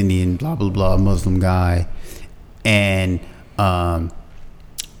 West Indian, blah, blah, blah, Muslim guy. And, but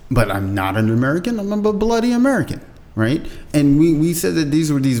I'm not an American. I'm a bloody American, right? And we said that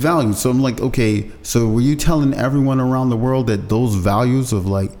these were these values. So I'm like, okay, so were you telling everyone around the world that those values of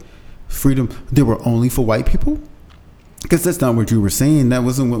freedom, they were only for white people? Because that's not what you were saying. That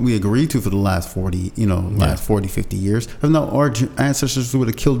wasn't what we agreed to for the last 40, 50 years. No, our ancestors would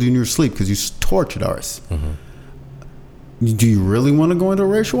have killed you in your sleep because you tortured us. Mm-hmm. Do you really want to go into a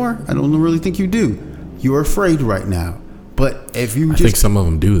racial war? I don't really think you do. You're afraid right now. But if you I think some of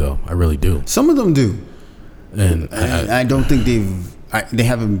them do, though. I really do. Some of them do. And I don't think they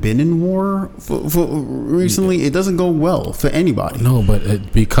haven't been in war for recently. It doesn't go well for anybody. No,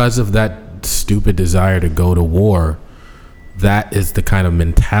 but because of that stupid desire to go to war, that is the kind of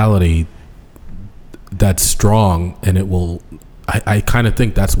mentality that's strong, and it will. I kind of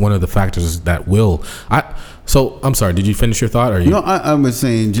think that's one of the factors that will. So I'm sorry. Did you finish your thought? Or you? No, I was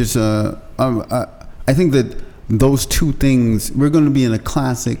saying just. I think that those two things, we're going to be in a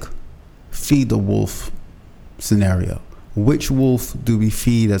classic feed the wolf scenario. Which wolf do we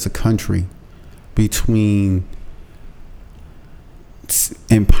feed as a country between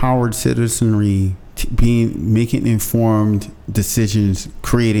empowered citizenry, making informed decisions,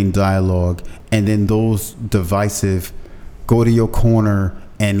 creating dialogue, and then those divisive, go to your corner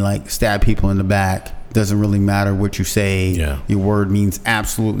and stab people in the back? Doesn't really matter what you say. Yeah. Your word means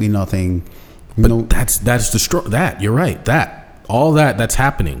absolutely nothing. But that's that. You're right. That's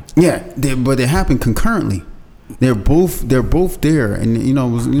happening. Yeah, but it happened concurrently. They're both there, and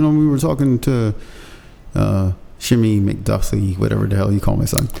we were talking to Shimmy McDuffie, whatever the hell you call my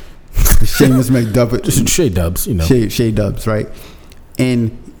son, Seamus McDuffie, just Shay Dubs, Shay Dubs, right?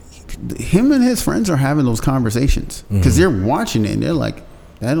 And him and his friends are having those conversations because they're watching it and they're like,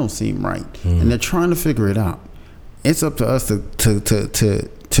 that don't seem right, and they're trying to figure it out. It's up to us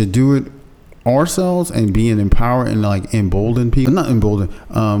to do it ourselves and being empowered and embolden people, not embolden,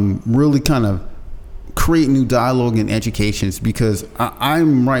 really kind of create new dialogue and educations, because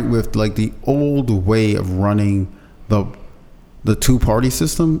I'm right with the old way of running the two-party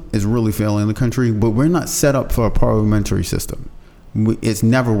system is really failing the country, but we're not set up for a parliamentary system. It's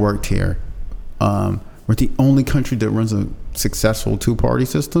never worked here. We're the only country that runs a successful two-party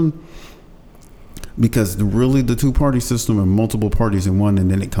system, because really the two-party system are multiple parties in one, and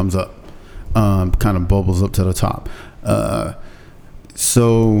then it comes up, kind of bubbles up to the top.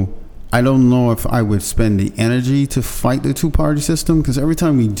 So I don't know if I would spend the energy to fight the two-party system, because every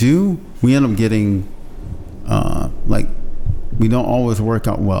time we do, we end up getting we don't always work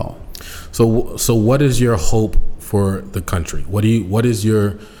out well. So what is your hope for the country? What is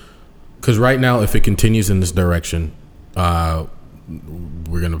your? Because right now, if it continues in this direction,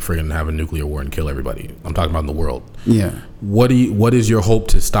 we're gonna friggin' have a nuclear war and kill everybody. I'm talking about in the world. Yeah. What is your hope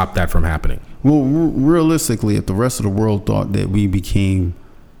to stop that from happening? Well, realistically, if the rest of the world thought that we became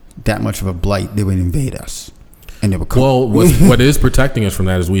that much of a blight, they would invade us. And they would come. Well, what is protecting us from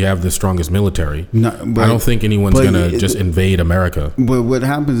that is we have the strongest military. I don't think anyone's going to just invade America. But what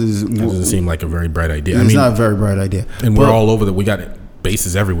happens is... It doesn't seem like a very bright idea. It's not a very bright idea. And we're all over we got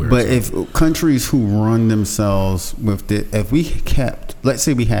bases everywhere. But if countries who run themselves if we kept... Let's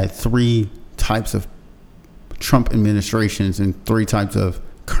say we had 3 types of Trump administrations and 3 types of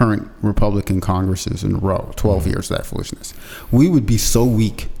current Republican Congresses in a row, 12 years of that foolishness, we would be so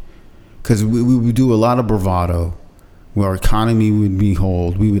weak. Because we would do a lot of bravado, where our economy would be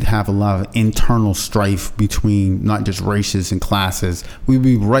whole. We would have a lot of internal strife between not just races and classes. We'd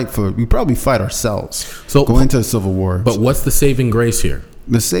be we'd probably fight ourselves. So go into a civil war. But what's the saving grace here?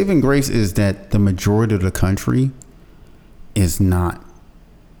 The saving grace is that the majority of the country is not.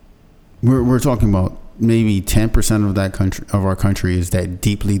 We're talking about maybe 10% of that country, of our country, is that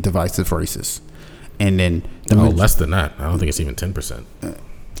deeply divisive racist, and then less than that. I don't think it's even 10%.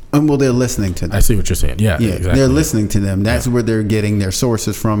 Well, they're listening to them. I see what you're saying. Yeah, exactly. They're listening to them. That's where they're getting their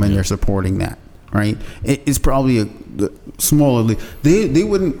sources from, and they're supporting that, right? It's probably a smaller. They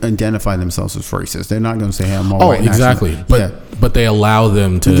wouldn't identify themselves as racist. They're not going to say, "Hey, I'm all white." Exactly. But they allow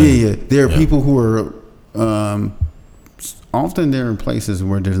them to. Yeah. There are people who are often they're in places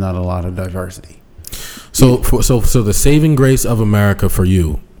where there's not a lot of diversity. So the saving grace of America for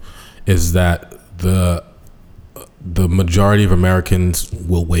you is that the majority of Americans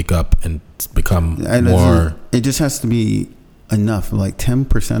will wake up and become more. It just has to be enough. Like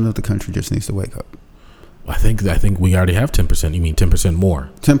 10% of the country just needs to wake up. I think we already have 10%. You mean 10%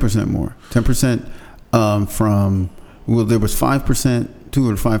 more? 10% more. 10% from. Well, there was 5%, 2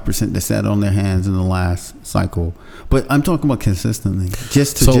 or 5% that sat on their hands in the last cycle. But I'm talking about consistently.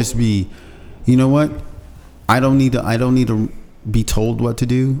 Just be. You know what? I don't need to be told what to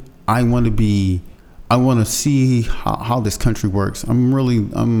do. I want to see how this country works. I'm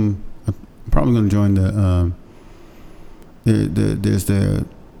probably going to join there's the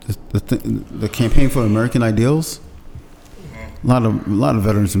campaign for American Ideals. A lot of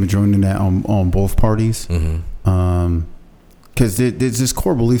veterans have been joining that on both parties. Because there's this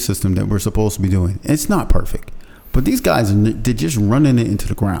core belief system that we're supposed to be doing. It's not perfect, but these guys they're just running it into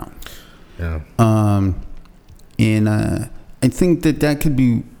the ground. Yeah. And I think that could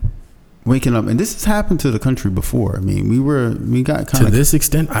be waking up, and this has happened to the country before. I mean, we got kind of to this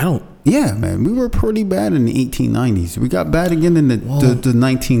extent. Yeah, man, we were pretty bad in the 1890s. We got bad again in the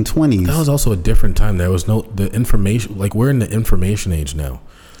 1920s. That was also a different time. There was the information. Like, we're in the information age now.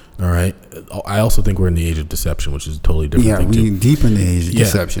 All right. I also think we're in the age of deception, which is a totally different thing too. Yeah, we deep in the age of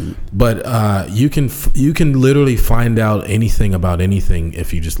deception. But you can literally find out anything about anything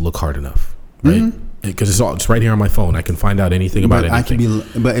if you just look hard enough, right? Because it's right here on my phone. I can find out anything about anything.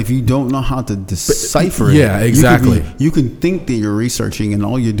 But if you don't know how to decipher it, exactly. You can think that you're researching, and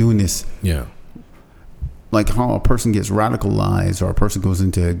all you're doing is like how a person gets radicalized or a person goes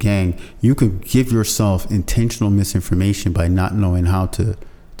into a gang. You could give yourself intentional misinformation by not knowing how to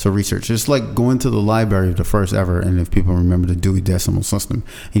research. It's like going to the library, the first ever, and if people remember the Dewey Decimal System,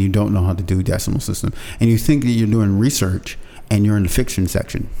 and you don't know how to do Decimal System, and you think that you're doing research, and you're in the fiction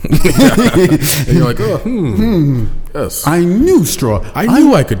section. And you're like, yes. I knew straw. I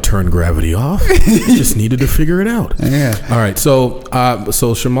knew I could turn gravity off. I just needed to figure it out. Yeah. All right. So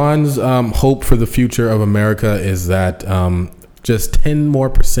Shaman's hope for the future of America is that just 10%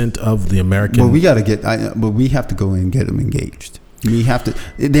 more of the American. But we have to go and get them engaged. We have to.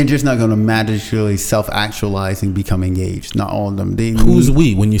 They're just not going to magically self-actualize and become engaged. Not all of them. Who's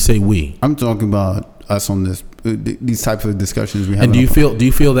we? When you say we, I'm talking about us on this. These types of discussions we have. And do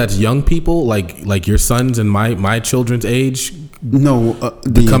you feel that's young people like your sons and my children's age? No,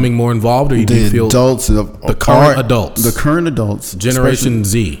 becoming more involved, or do you feel adults, the current adults, Generation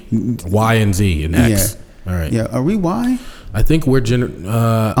Z, Y and Z and X? Yeah. All right. Yeah. Are we Y? I think we're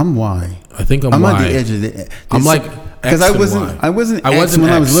I'm Y. I think I'm Y. at the edge of the. I'm like because I wasn't X when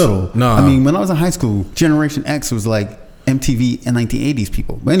I was little. No. I mean, when I was in high school, Generation X was like MTV and 1980s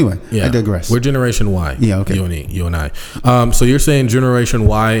people. But anyway, I digress. We're Generation Y. Yeah, okay. You and I. So you're saying Generation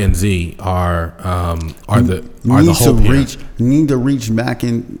Y and Z are the hope here. Need to reach back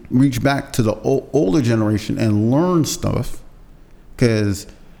to the older generation and learn stuff, because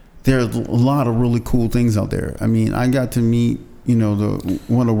there's a lot of really cool things out there. I mean, I got to meet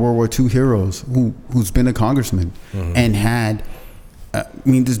one of World War II heroes who's been a congressman and had.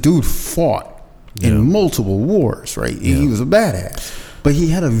 This dude fought in multiple wars, right? Yeah. He was a badass. but he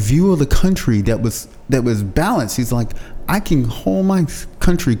had a view of the country that was balanced. He's like, I can hold my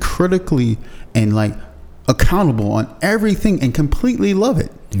country critically and like accountable on everything and completely love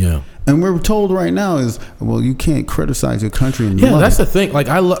it. Yeah. And we're told right now is, well, you can't criticize your country and Yeah, love that's it. the thing. Like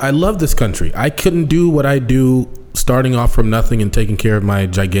I love this country. I couldn't do what I do starting off from nothing and taking care of my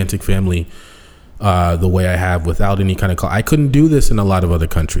gigantic family the way I have without any kind of I couldn't do this in a lot of other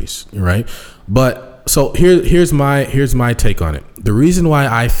countries, right? But so here's my take on it. The reason why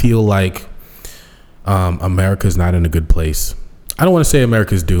I feel like America's not in a good place. I don't want to say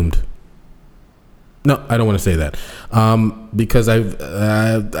America's doomed. No, I don't want to say that because I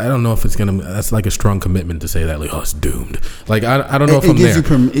don't know if it's gonna. That's like a strong commitment to say that. Like, oh, it's doomed. Like I don't know if I'm there.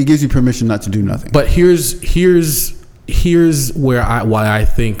 It gives you permission not to do nothing. But here's where why I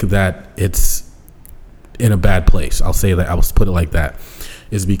think that it's in a bad place. I'll say that. I'll put it like that.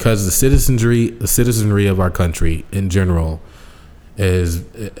 Is because the citizenry of our country in general is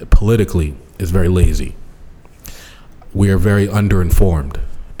politically is very lazy. We are very underinformed,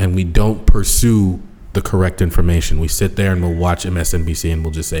 and we don't pursue the correct information. We sit there and we'll watch MSNBC and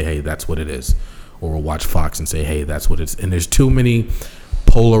we'll just say, hey, that's what it is. Or we'll watch Fox and say, hey, that's what it's. And there's too many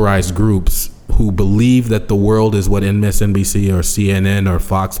polarized groups who believe that the world is what MSNBC or CNN or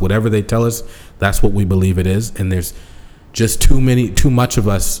Fox, whatever they tell us, that's what we believe it is. And there's just too much of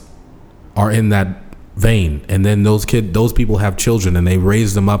us are in that vein. And then those people have children and they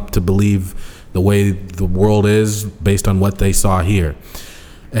raise them up to believe the way the world is based on what they saw here.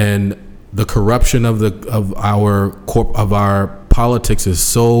 And the corruption of our politics is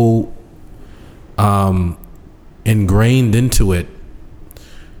so ingrained into it.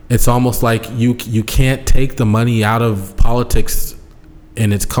 It's almost like you can't take the money out of politics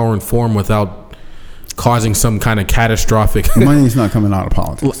in its current form without causing some kind of catastrophic. Money's not coming out of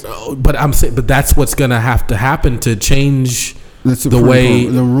politics. But I'm saying, but that's what's going to have to happen to change the way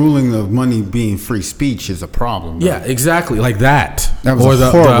the ruling of money being free speech is a problem. Right? Yeah, exactly, like that. That was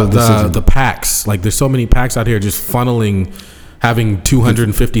a horrible decision. The PACs, like there's so many PACs out here just funneling, having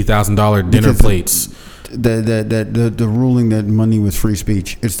 $250,000 dinner plates. The ruling that money was free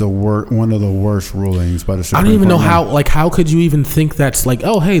speech. It's one of the worst rulings by the Supreme Court. I don't even know how could you even think that's like,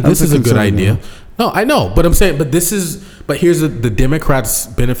 oh, hey, this is a good idea. No, I know, but I'm saying, but here's the Democrats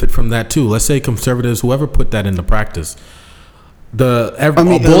benefit from that too. Let's say conservatives, whoever put that into practice. Both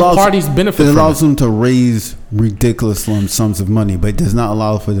parties benefit from it. It allows them to raise ridiculous sums of money, but it does not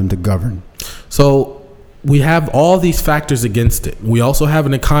allow for them to govern. So we have all these factors against it. We also have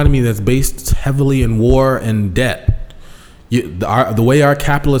an economy that's based heavily in war and debt. The way our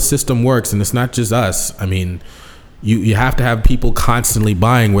capitalist system works, and it's not just us. I mean, you have to have people constantly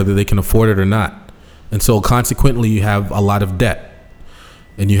buying whether they can afford it or not. And so consequently, you have a lot of debt.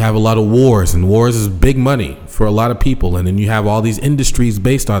 And you have a lot of wars, and wars is big money for a lot of people. And then you have all these industries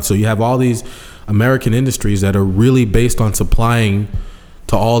based on, so you have all these American industries that are really based on supplying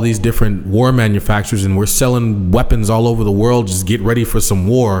to all these different war manufacturers, and we're selling weapons all over the world. Just get ready for some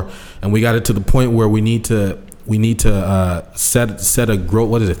war. And we got it to the point where we need to set a growth.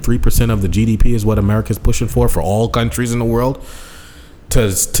 What is it? 3% of the GDP is what America's pushing for all countries in the world to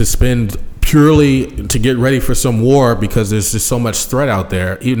spend purely to get ready for some war, because there's just so much threat out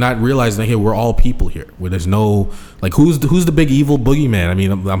there. You're not realizing that, hey, we're all people here. Where there's no, like, who's the big evil boogeyman? I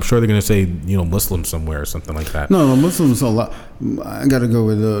mean, I'm sure they're gonna say, Muslims somewhere or something like that. No, the Muslims a lot. I gotta go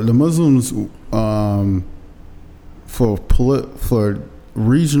with the Muslims for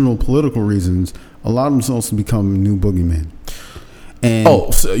regional political reasons. A lot of them also become new boogeymen.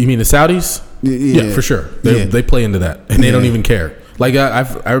 And so you mean the Saudis? Yeah, for sure. They play into that, and they don't even care. Like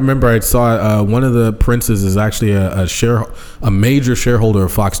I remember I saw one of the princes is actually a major shareholder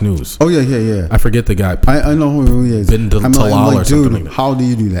of Fox News. Oh yeah. I forget the guy. I know who he is. Bin Talal or something like that. How do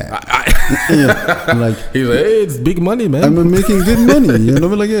you do that? He's like, hey, it's big money, man. I'm making good money.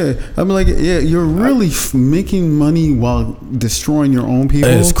 I'm like, you're really making money while destroying your own people.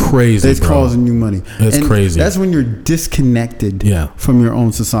 It's crazy. It's causing you money. It's crazy. That's when you're disconnected from your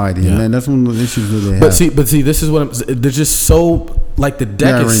own society, and then that's one of the issues that they have. But see, this is what they're just so. Like the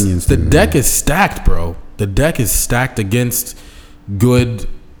deck is stacked, bro. The deck is stacked against good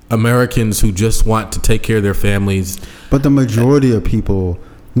Americans who just want to take care of their families. But the majority of people,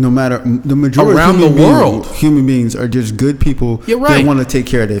 the majority around the world, human beings are just good people. You're right. They want to take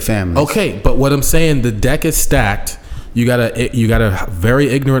care of their families. Okay, but what I'm saying, the deck is stacked. You got a very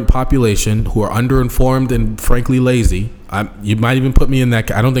ignorant population who are underinformed and frankly lazy. You might even put me in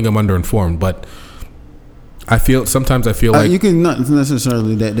that. I don't think I'm underinformed, but sometimes I feel like you can not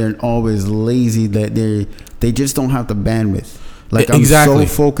necessarily that they're always lazy, that they just don't have the bandwidth. Like I'm so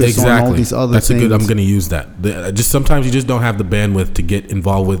focused on all these other things. I'm going to use that. Just sometimes you just don't have the bandwidth to get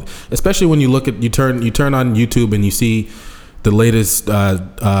involved with, especially when you look at you turn on YouTube and you see the latest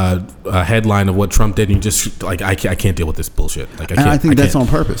headline of what Trump did, and you just like I can't deal with this bullshit. Like I think that's on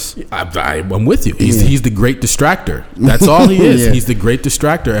purpose. I'm with you. He's the great distractor. That's all he is. He's the great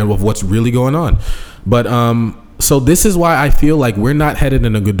distractor and of what's really going on. But so this is why I feel like we're not headed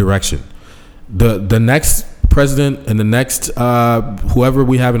in a good direction. The next president and the next whoever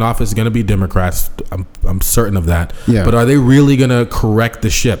we have in office is going to be Democrats. I'm certain of that. Yeah. But are they really going to correct the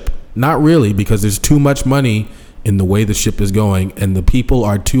ship? Not really, because there's too much money in the way the ship is going, and the people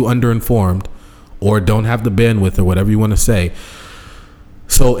are too underinformed or don't have the bandwidth or whatever you want to say.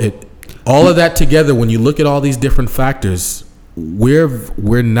 So all of that together, when you look at all these different factors,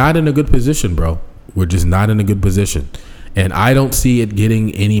 we're not in a good position, bro. We're just not in a good position. And I don't see it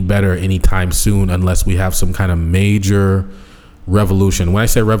getting any better anytime soon unless we have some kind of major revolution. When I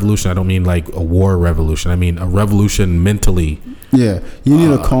say revolution, I don't mean like a war revolution. I mean a revolution mentally. Yeah, you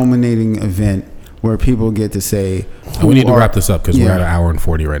need a culminating event where people get to say, we need to wrap this up because we're at an hour and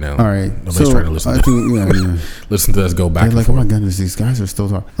 40 right now. All right. Nobody's trying to listen listen to us go back. They're like, oh my goodness, these guys are still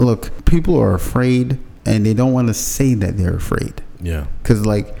talking. Look, people are afraid and they don't want to say that they're afraid. Yeah. Because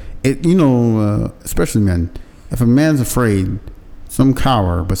like, especially men, if a man's afraid, some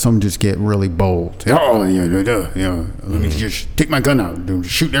cower, but some just get really bold. Oh, let me just take my gun out and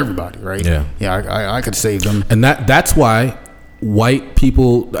shoot everybody, right? Yeah. Yeah, I could save them. And that's why white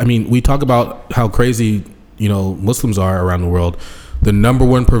people, I mean, we talk about how crazy, Muslims are around the world. The number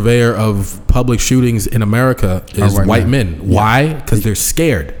one purveyor of public shootings in America is white men. Yeah. Why? Because they're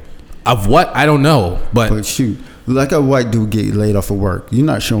scared. Of what? I don't know. But shoot. Like a white dude get laid off of work, you're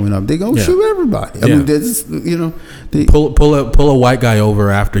not showing up. They gonna shoot everybody. I mean, there's, they pull a white guy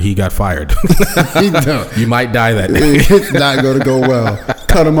over after he got fired. You might die that day. It's not gonna go well.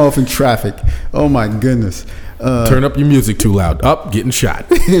 Cut him off in traffic. Oh my goodness. Turn up your music too loud. Up, getting shot.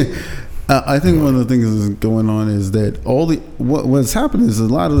 I think one of the things that's going on is that what's happening is a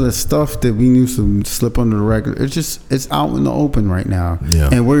lot of the stuff that we used to slip under the record. It's out in the open right now,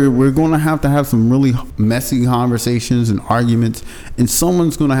 and we're going to have some really messy conversations and arguments, and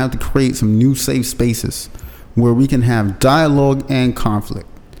someone's going to have to create some new safe spaces where we can have dialogue and conflict.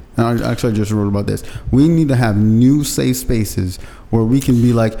 And I just wrote about this. We need to have new safe spaces where we can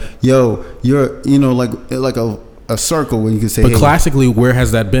be like, yo, you're like a circle where you can say, but classically, where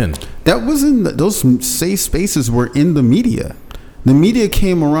has that been? That was those safe spaces were in the media. The media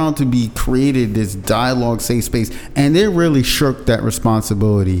came around to be created this dialogue safe space, and they really shirked that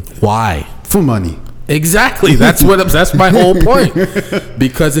responsibility. Why? For money. Exactly. That's my whole point.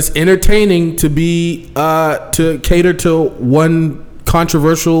 Because it's entertaining to be to cater to one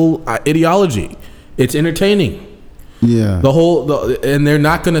controversial ideology. It's entertaining. Yeah. And they're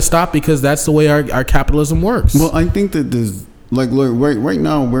not going to stop because that's the way our capitalism works. Well, I think that there's right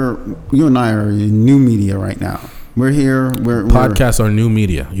now you and I are in new media right now. We're here. Podcasts are new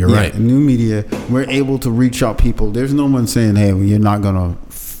media. You're right. New media. We're able to reach out people. There's no one saying, "Hey, you're not going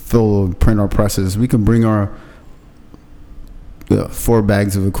to print our presses." We can bring our 4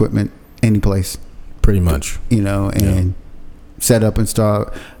 bags of equipment any place. Pretty much. And set up and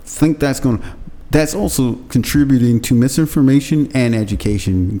start. I think that's also contributing to misinformation and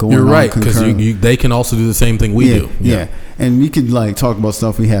education going on. You're right, because they can also do the same thing we do. Yeah, and we could talk about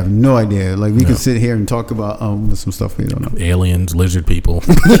stuff we have no idea. Like we can sit here and talk about some stuff we don't know. Aliens, lizard people.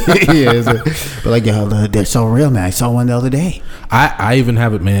 But they're so real, man. I saw one the other day. I even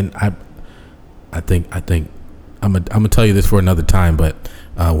have it, man. I think I'm gonna tell you this for another time. But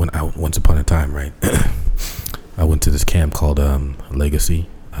once upon a time, right, I went to this camp called Legacy.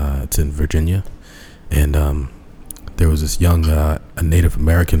 It's in Virginia. And there was this young a Native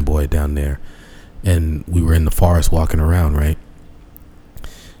American boy down there, and we were in the forest walking around, right?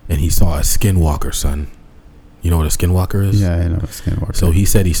 And he saw a skinwalker, son. You know what a skinwalker is? Yeah, I know what a skinwalker. So he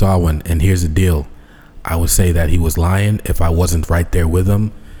said he saw one, and here's the deal. I would say that he was lying if I wasn't right there with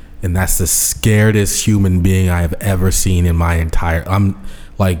him, and that's the scaredest human being I have ever seen in my entire.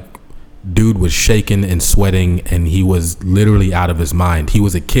 Dude was shaking and sweating, and he was literally out of his mind. He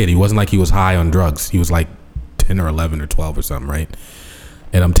was a kid. He wasn't like he was high on drugs. He was like 10 or 11 or 12 or something, right?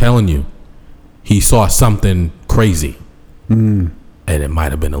 And I'm telling you, he saw something crazy. And it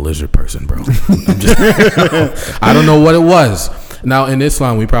might have been a lizard person, bro. I don't know what it was. Now, in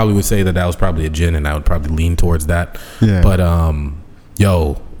Islam, we probably would say that was probably a jinn, and I would probably lean towards that. Yeah. But,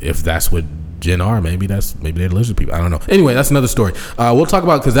 if that's what jinn are, maybe they're lizard people. I don't know. Anyway, that's another story. We'll talk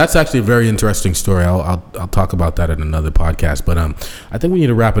about, because that's actually a very interesting story. I'll talk about that in another podcast. But I think we need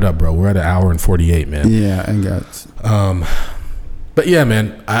to wrap it up, bro. We're at 1 hour and 48, man. Yeah, I got. But yeah,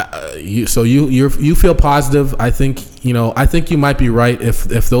 man. You feel positive. I think you might be right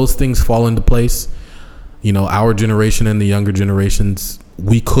if those things fall into place. Our generation and the younger generations,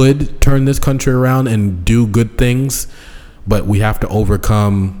 we could turn this country around and do good things, but we have to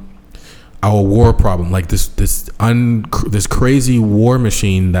overcome our war problem, like this crazy war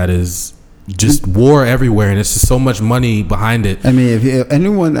machine that is just war everywhere, and it's just so much money behind it. I mean, if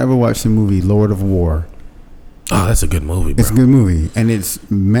anyone ever watched the movie Lord of War, oh, that's a good movie, bro. It's a good movie, and it's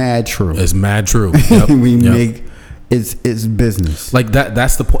mad true. It's mad true. Yep. make it's business. Like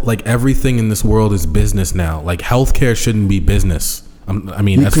that's the point. Like everything in this world is business now. Like healthcare shouldn't be business.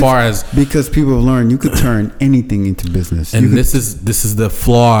 Because people have learned you could turn anything into business. And this is the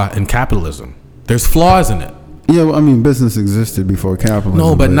flaw in capitalism. There's flaws in it. Yeah, well, I mean, business existed before capitalism.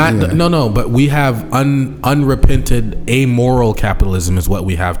 No, but but we have unrepented, amoral capitalism is what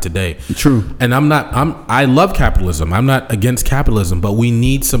we have today. True. And I love capitalism. I'm not against capitalism, but we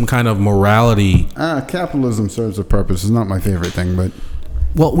need some kind of morality. Capitalism serves a purpose. It's not my favorite thing,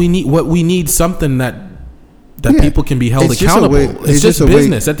 but we need something that people can be held accountable. It's just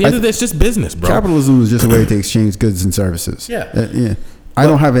business. At the end of the day, it's just business, bro. Capitalism is just a way to exchange goods and services. Yeah. I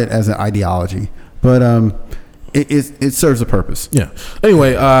don't have it as an ideology, but it serves a purpose. Yeah.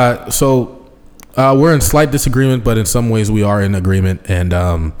 Anyway, so we're in slight disagreement, but in some ways we are in agreement. And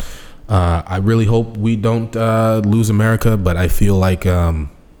I really hope we don't lose America, but I feel like I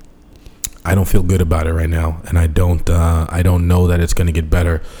don't feel good about it right now, and I don't know that it's going to get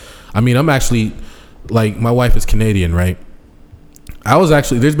better. I mean, I'm actually, like, my wife is Canadian, right?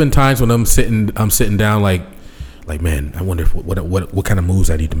 There's been times when I'm sitting down like, man, I wonder what kind of moves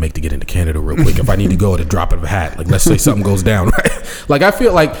I need to make to get into Canada real quick. If I need to go at a drop of a hat, like let's say something goes down, right? Like I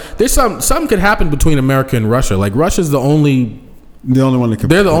feel like there's something could happen between America and Russia. Like Russia's the only one that could.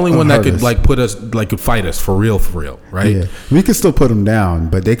 They're the only one that could like put us, like could fight us for real, right? Yeah, we could still put them down,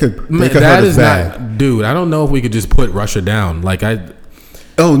 but they could hurt us bad. Dude, I don't know if we could just put Russia down.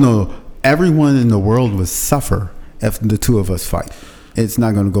 Oh no, everyone in the world would suffer if the two of us fight. It's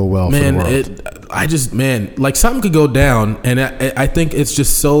not going to go well for the world. Like something could go down, and I think it's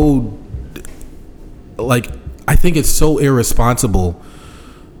just so, like, I think it's so irresponsible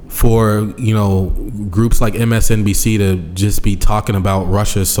for, groups like MSNBC to just be talking about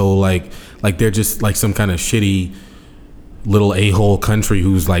Russia so like they're just like some kind of shitty little a-hole country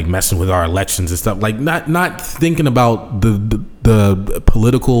who's like messing with our elections and stuff, like not thinking about the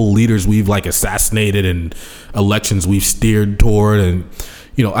political leaders we've like assassinated and elections we've steered toward. And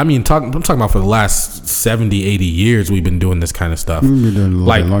I'm talking about for the last 70, 80 years we've been doing this kind of stuff. We've been doing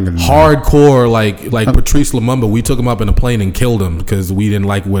like hardcore, like Patrice Lumumba, we took him up in a plane and killed him because we didn't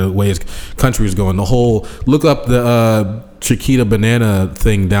like the way his country was going. Look up the Chiquita banana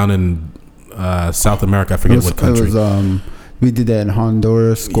thing down in South America. I forget what country. It was, we did that in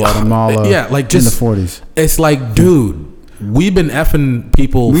Honduras, Guatemala, like just in the 40s. It's like, dude, we've been effing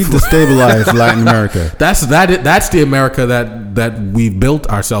people. We've destabilized Latin America. That's the America that we've built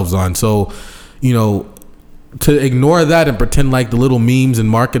ourselves on. So, to ignore that and pretend like the little memes and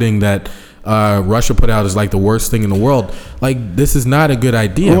marketing that Russia put out is like the worst thing in the world. Like, this is not a good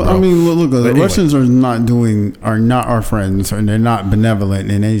idea. Well, bro. I mean, look, the Russians are not our friends, and they're not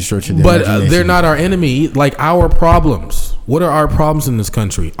benevolent in any stretch of the imagination. But they're not our enemy. Like, our problems. What are our problems in this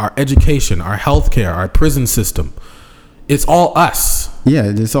country? Our education, our healthcare, our prison system. It's all us. Yeah,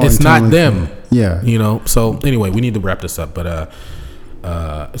 it's all. It's not them. Yeah, So anyway, we need to wrap this up. But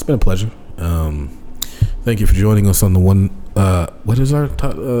it's been a pleasure. Thank you for joining us on the one. What is our?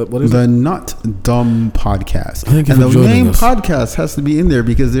 What is the it? Not Dumb podcast? Thank you and for the joining name us. Podcast has to be in there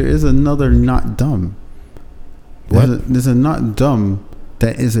because there is another Not Dumb. There's a Not Dumb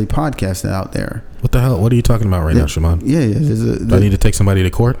that is a podcast out there. What the hell? What are you talking about right now, Shimon? Yeah. Do I need to take somebody to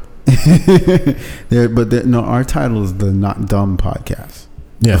court? Our title is the Not Dumb podcast.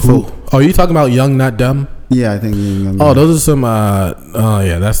 Yeah. Who? Oh, are you talking about Young Not Dumb? Yeah, I think. Those are some.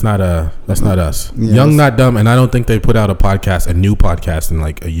 That's not us. Yeah, Young Not Dumb, and I don't think they put out a new podcast in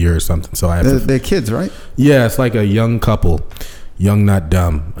like a year or something. So they're kids, right? Yeah, it's like a young couple, Young Not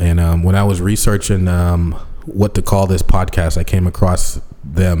Dumb. And when I was researching what to call this podcast, I came across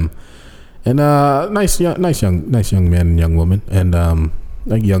them, and nice young man and young woman, and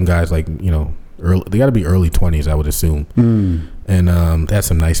like young guys, like early, they got to be early 20s, I would assume. And they had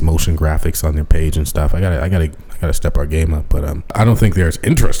some nice motion graphics on their page and stuff. I gotta step our game up, but I don't think they're as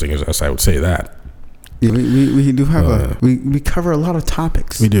interesting as us. I would say that. Yeah, we do have we cover a lot of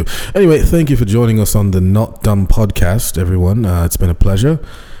topics. We do. Anyway, thank you for joining us on the Not Dumb podcast, everyone. It's been a pleasure.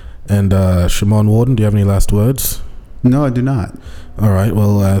 And Shimon Warden, do you have any last words? No, I do not. All right.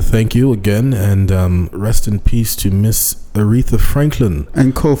 Well, thank you again, and rest in peace to Miss Aretha Franklin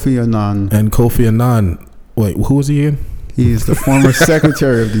And Kofi Annan. and Kofi Annan. Wait, who was he again? He is the former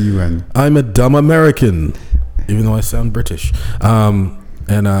secretary of the UN. I'm a dumb American, even though I sound British.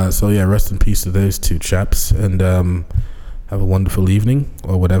 So yeah, rest in peace to those two chaps, and have a wonderful evening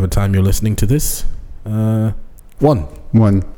or whatever time you're listening to this. One.